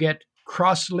 you get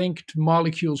cross linked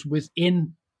molecules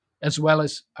within as well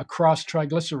as across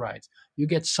triglycerides. You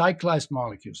get cyclized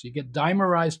molecules, you get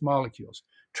dimerized molecules,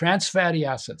 trans fatty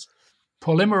acids,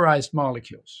 polymerized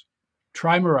molecules,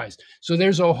 trimerized. So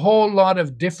there's a whole lot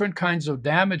of different kinds of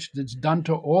damage that's done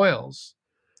to oils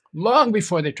long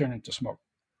before they turn into smoke.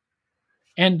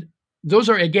 And those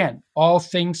are, again, all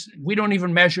things we don't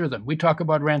even measure them. We talk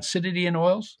about rancidity in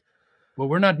oils. Well,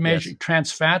 we're not Yes. measuring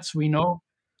trans fats, we know,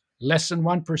 less than Yes.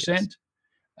 1%.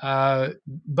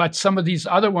 But some of these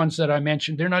other ones that I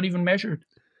mentioned, they're not even measured.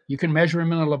 You can measure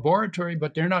them in a laboratory,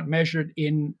 but they're not measured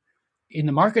in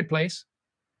the marketplace.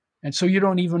 And so you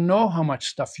don't even know how much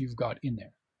stuff you've got in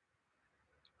there,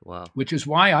 Wow. which is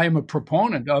why I am a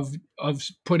proponent of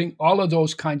putting all of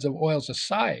those kinds of oils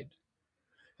aside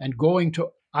and going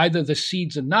to either the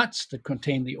seeds and nuts that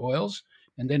contain the oils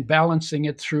and then balancing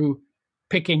it through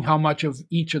picking how much of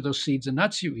each of those seeds and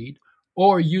nuts you eat,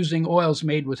 or using oils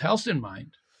made with health in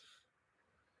mind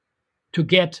to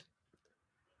get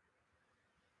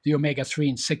the omega-3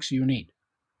 and 6 you need.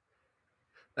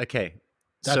 Okay.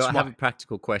 So That's I have a why.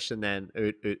 practical question then,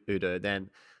 Udo. Then,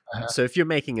 Uh, so if you're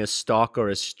making a stock or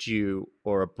a stew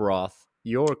or a broth,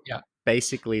 you're yeah.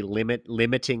 basically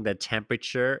limiting the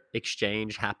temperature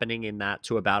exchange happening in that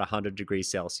to about 100 degrees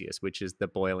Celsius, which is the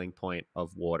boiling point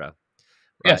of water,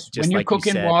 right? Yes. When Just you like you cook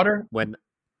in said, water, when,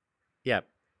 yeah, yeah,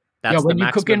 that's the when you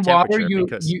cook maximum in water, temperature you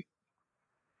because, you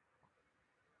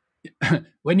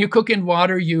when you cook in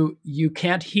water, you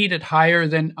can't heat it higher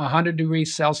than 100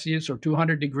 degrees Celsius or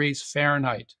 200 degrees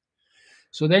Fahrenheit.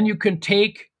 So then you can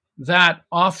take that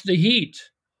off the heat,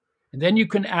 and then you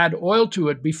can add oil to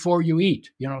it before you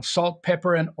eat. Salt,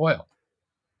 pepper, and oil,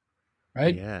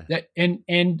 right? yeah, That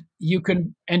and you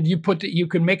can you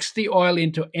can mix the oil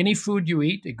into any food you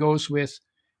eat. It goes with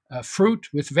fruit,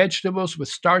 with vegetables, with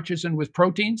starches, and with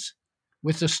proteins.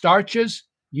 With the starches,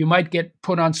 you might get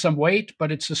put on some weight,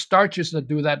 but it's the starches that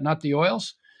do that, not the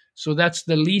oils. So that's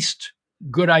the least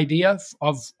good idea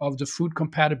of the food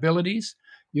compatibilities.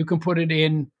 You can put it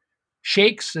in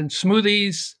shakes and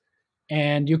smoothies,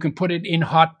 and you can put it in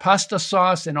hot pasta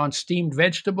sauce and on steamed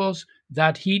vegetables.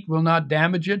 That heat will not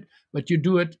damage it, but you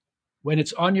do it when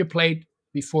it's on your plate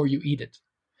before you eat it.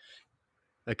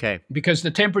 Okay. because the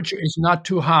temperature is not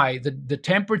too high. The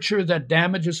temperature that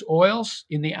damages oils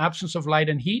in the absence of light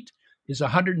and heat is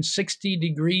 160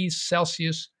 degrees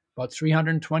Celsius, about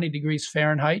 320 degrees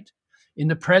Fahrenheit. In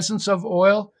the presence of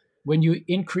oil, when you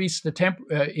increase the temp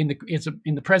in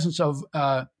the presence of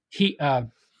heat,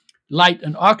 light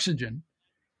and oxygen,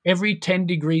 every 10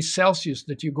 degrees Celsius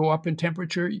that you go up in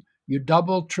temperature, you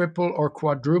double, triple, or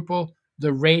quadruple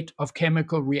the rate of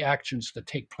chemical reactions that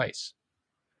take place.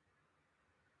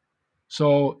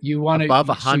 So you want Above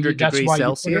to, so 100 that's degrees why you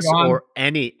put it Celsius on. or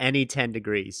any 10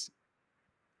 degrees?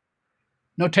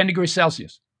 No, 10 degrees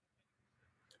Celsius.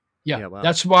 Yeah, Yeah, wow.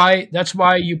 that's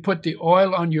why you put the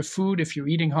oil on your food. If you're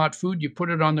eating hot food, you put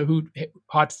it on the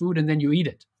hot food and then you eat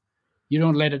it. You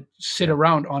don't let it sit Yeah.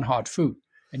 around on hot food.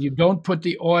 And you don't put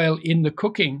the oil in the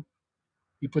cooking.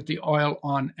 You put the oil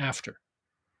on after.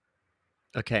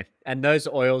 Okay. And those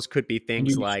oils could be And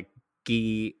things you like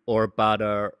ghee or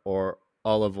butter or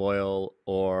olive oil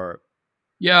or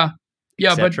Yeah,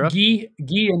 yeah, but etc. ghee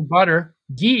and butter,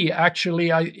 ghee actually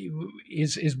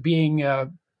is being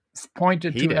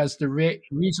pointed to Heated. as the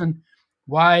reason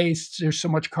why there's so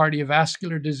much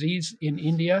cardiovascular disease in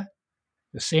India.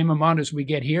 The same amount as we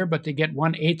get here, but they get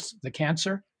 1/8 the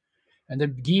cancer. And the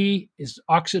ghee is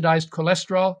oxidized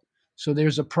cholesterol, so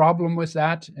there's a problem with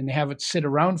that. And they have it sit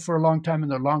around for a long time,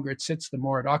 and the longer it sits, the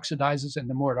more it oxidizes, and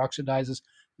the more it oxidizes,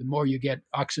 the more you get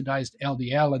oxidized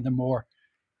LDL, and the more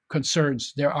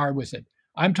concerns there are with it.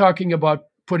 I'm talking about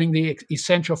putting the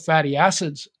essential fatty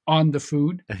acids on the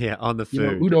food. Yeah, on the You know,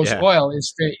 food. Udo's Yeah. oil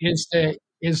is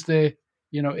the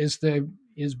you know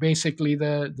is basically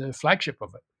the flagship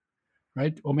of it,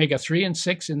 right? Omega 3 and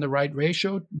 6 in the right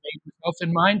ratio, made with health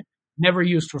in mind, never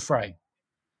used for frying.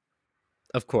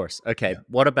 Of course. Okay. Yeah.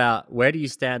 What about where do you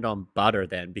stand on butter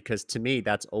then? Because to me,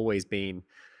 that's always been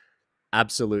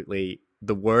absolutely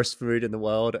the worst food in the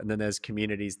world. And then there's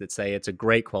communities that say it's a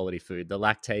great quality food. The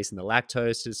lactase and the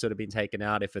lactose has sort of been taken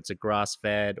out if it's a grass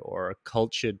fed or a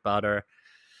cultured butter.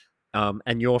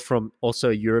 And you're from also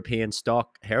European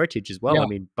stock heritage as well. I Yeah.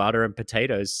 mean, butter and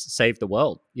potatoes saved the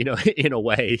world, in a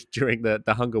way during the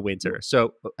hunger winter.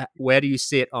 So where do you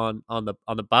sit on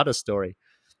the butter story?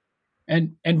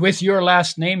 And with your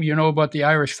last name, you know about the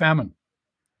Irish famine,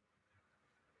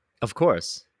 Of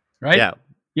course. right? Yeah.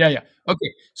 Yeah, yeah.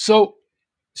 Okay. So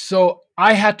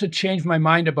I had to change my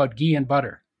mind about ghee and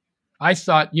butter. I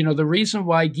thought, the reason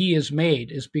why ghee is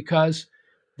made is because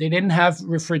they didn't have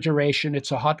refrigeration.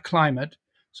 It's a hot climate.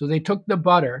 So they took the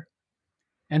butter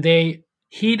and they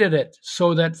heated it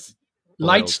so that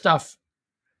light Boiled. stuff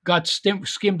got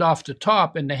skimmed off the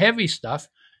top and the heavy stuff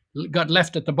got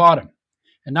left at the bottom.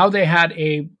 And now they had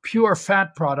a pure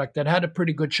fat product that had a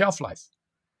pretty good shelf life.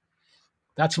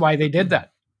 That's why they did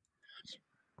that.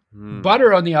 Mm,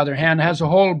 Butter, on the other hand, has a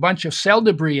whole bunch of cell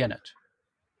debris in it.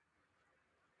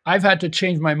 I've had to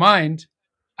change my mind.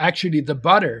 Actually, the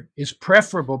butter is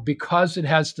preferable because it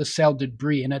has the cell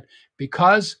debris in it.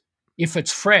 Because if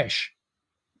it's fresh,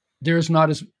 there's not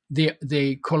as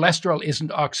the cholesterol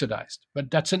isn't oxidized.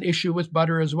 But that's an issue with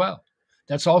butter as well.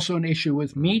 That's also an issue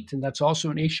with mm, meat, and that's also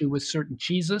an issue with certain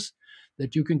cheeses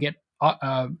that you can get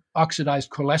oxidized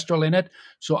cholesterol in it.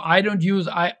 So I don't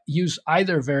use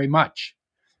either very much.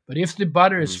 But if the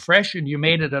butter is mm. fresh and you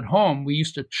made it at home, we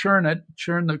used to churn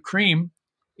the cream.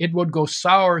 It would go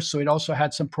sour, so it also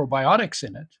had some probiotics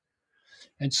in it.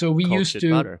 And so we used Cultured to,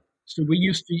 butter. we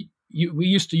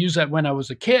used to use that when I was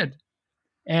a kid.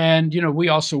 And we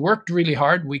also worked really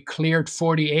hard. We cleared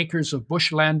 40 acres of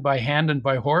bushland by hand and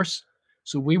by horse.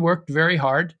 So we worked very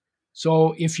hard.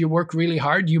 So if you work really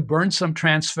hard, you burn some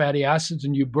trans fatty acids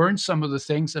and you burn some of the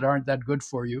things that aren't that good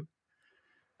for you.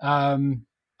 Um,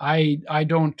 I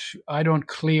don't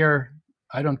clear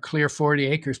 40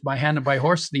 acres by hand and by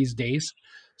horse these days,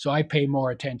 so I pay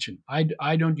more attention.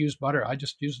 I don't use butter. I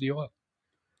just use the oil.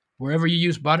 Wherever you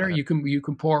use butter, Got it. you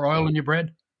can pour oil in your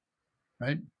bread,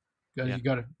 right? Because Yeah. you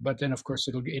got to. But then of course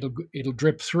it'll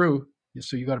drip through,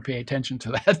 so you got to pay attention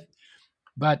to that.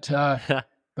 But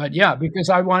but yeah, because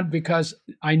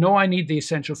I know I need the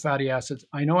essential fatty acids.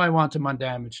 I know I want them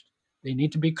undamaged. They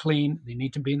need to be clean. They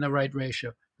need to be in the right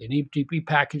ratio. They need to be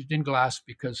packaged in glass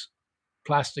because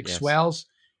plastic Yes. swells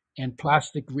and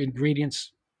plastic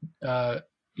ingredients uh,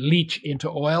 leach into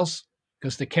oils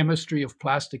because the chemistry of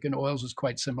plastic and oils is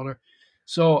quite similar.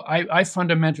 So I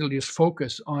fundamentally just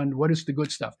focus on what is the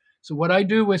good stuff. So what I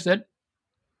do with it,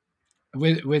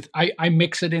 I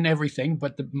mix it in everything,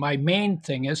 but my main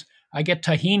thing is I get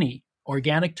tahini,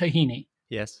 organic tahini,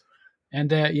 Yes.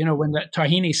 and when that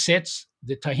tahini sits,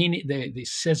 the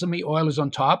sesame oil is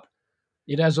on top.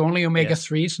 It has only omega Yes.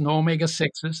 3s, no omega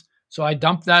 6s. So I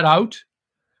dump that out.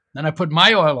 Then I put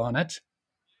my oil on it.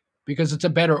 because it's a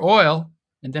better oil.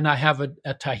 And then I have a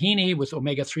tahini with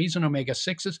omega-3s and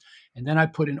omega-6s. And then I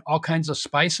put in all kinds of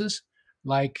spices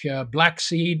like black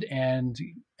seed and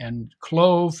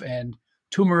clove and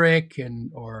turmeric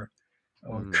or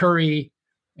curry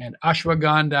and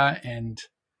ashwagandha and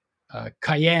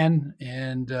cayenne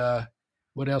and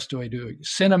what else do I do?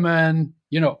 Cinnamon,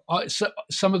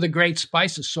 some of the great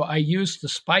spices. So I use the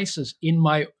spices in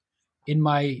my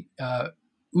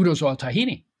Udo's oil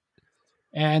tahini.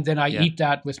 And then I eat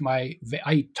that with I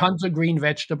eat tons of green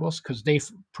vegetables because they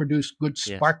produce good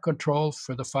spark control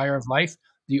for the fire of life.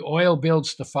 The oil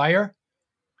builds the fire.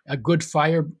 A good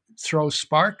fire throws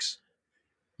sparks.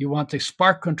 You want the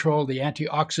spark control, the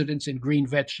antioxidants in green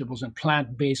vegetables and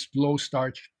plant-based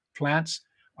low-starch plants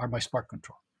are my spark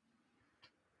control.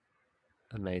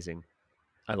 Amazing.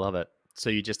 I love it. So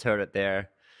you just heard it there.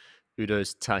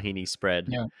 Udo's tahini spread.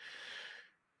 Yeah.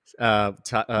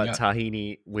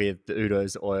 Tahini with the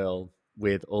Udo's oil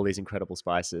with all these incredible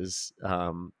spices.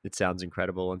 It sounds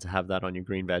incredible. And to have that on your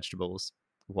green vegetables,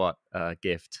 what a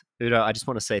gift. Udo, I just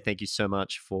want to say thank you so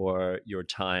much for your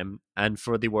time and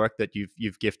for the work that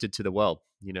you've gifted to the world.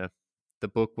 The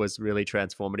book was really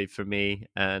transformative for me.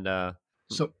 And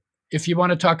so if you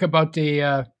want to talk about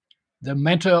the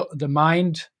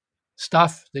mind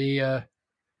stuff,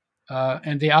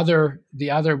 and the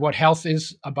other what health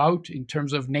is about in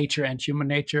terms of nature and human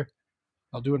nature,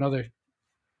 I'll do another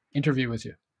interview with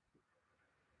you.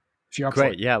 If you're up great,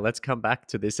 for it. Yeah, let's come back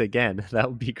to this again. That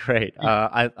would be great.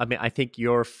 I think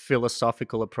your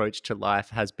philosophical approach to life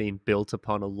has been built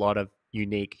upon a lot of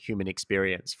unique human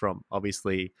experience, from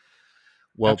obviously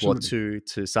World War II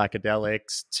to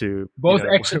psychedelics to both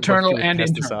external and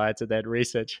pesticides and then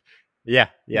research. Yeah.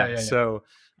 So,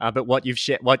 but what you've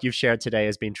shared today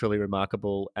has been truly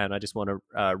remarkable, and I just want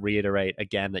to reiterate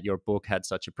again that your book had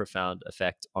such a profound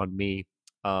effect on me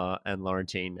and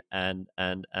Laurentine and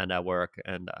our work,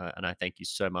 and I thank you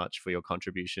so much for your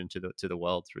contribution to the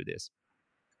world through this.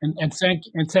 And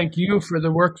thank you for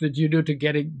the work that you do to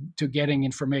getting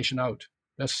information out.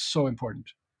 That's so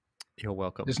important. You're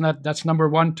welcome. That's number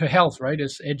one to health, right?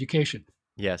 Is education.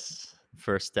 Yes,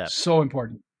 first step. So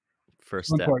important. First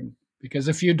so step. Important. Because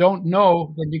if you don't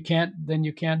know, then you can't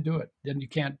do it. Then you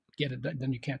can't get it.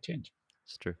 Then you can't change.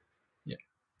 It's true. Yeah.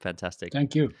 Fantastic.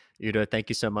 Thank you. Udo, thank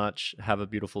you so much. Have a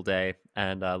beautiful day,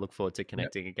 and look forward to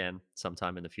connecting again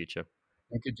sometime in the future.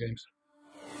 Thank you, James.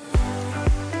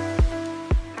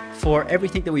 For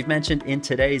everything that we've mentioned in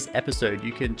today's episode,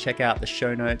 you can check out the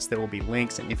show notes. There will be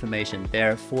links and information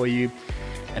there for you.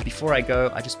 And before I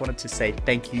go, I just wanted to say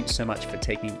thank you so much for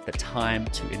taking the time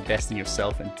to invest in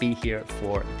yourself and be here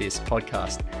for this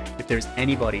podcast. If there's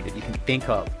anybody that you can think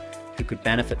of who could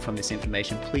benefit from this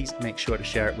information, please make sure to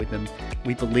share it with them.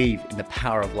 We believe in the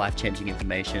power of life-changing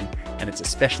information, and it's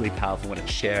especially powerful when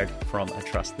it's shared from a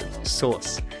trusted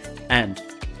source. And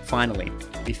finally,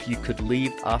 if you could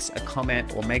leave us a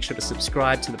comment or make sure to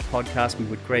subscribe to the podcast, we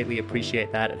would greatly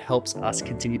appreciate that. It helps us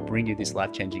continue to bring you this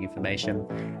life-changing information,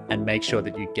 and make sure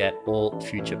that you get all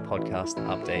future podcast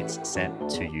updates sent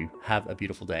to you. Have a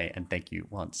beautiful day, and thank you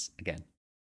once again.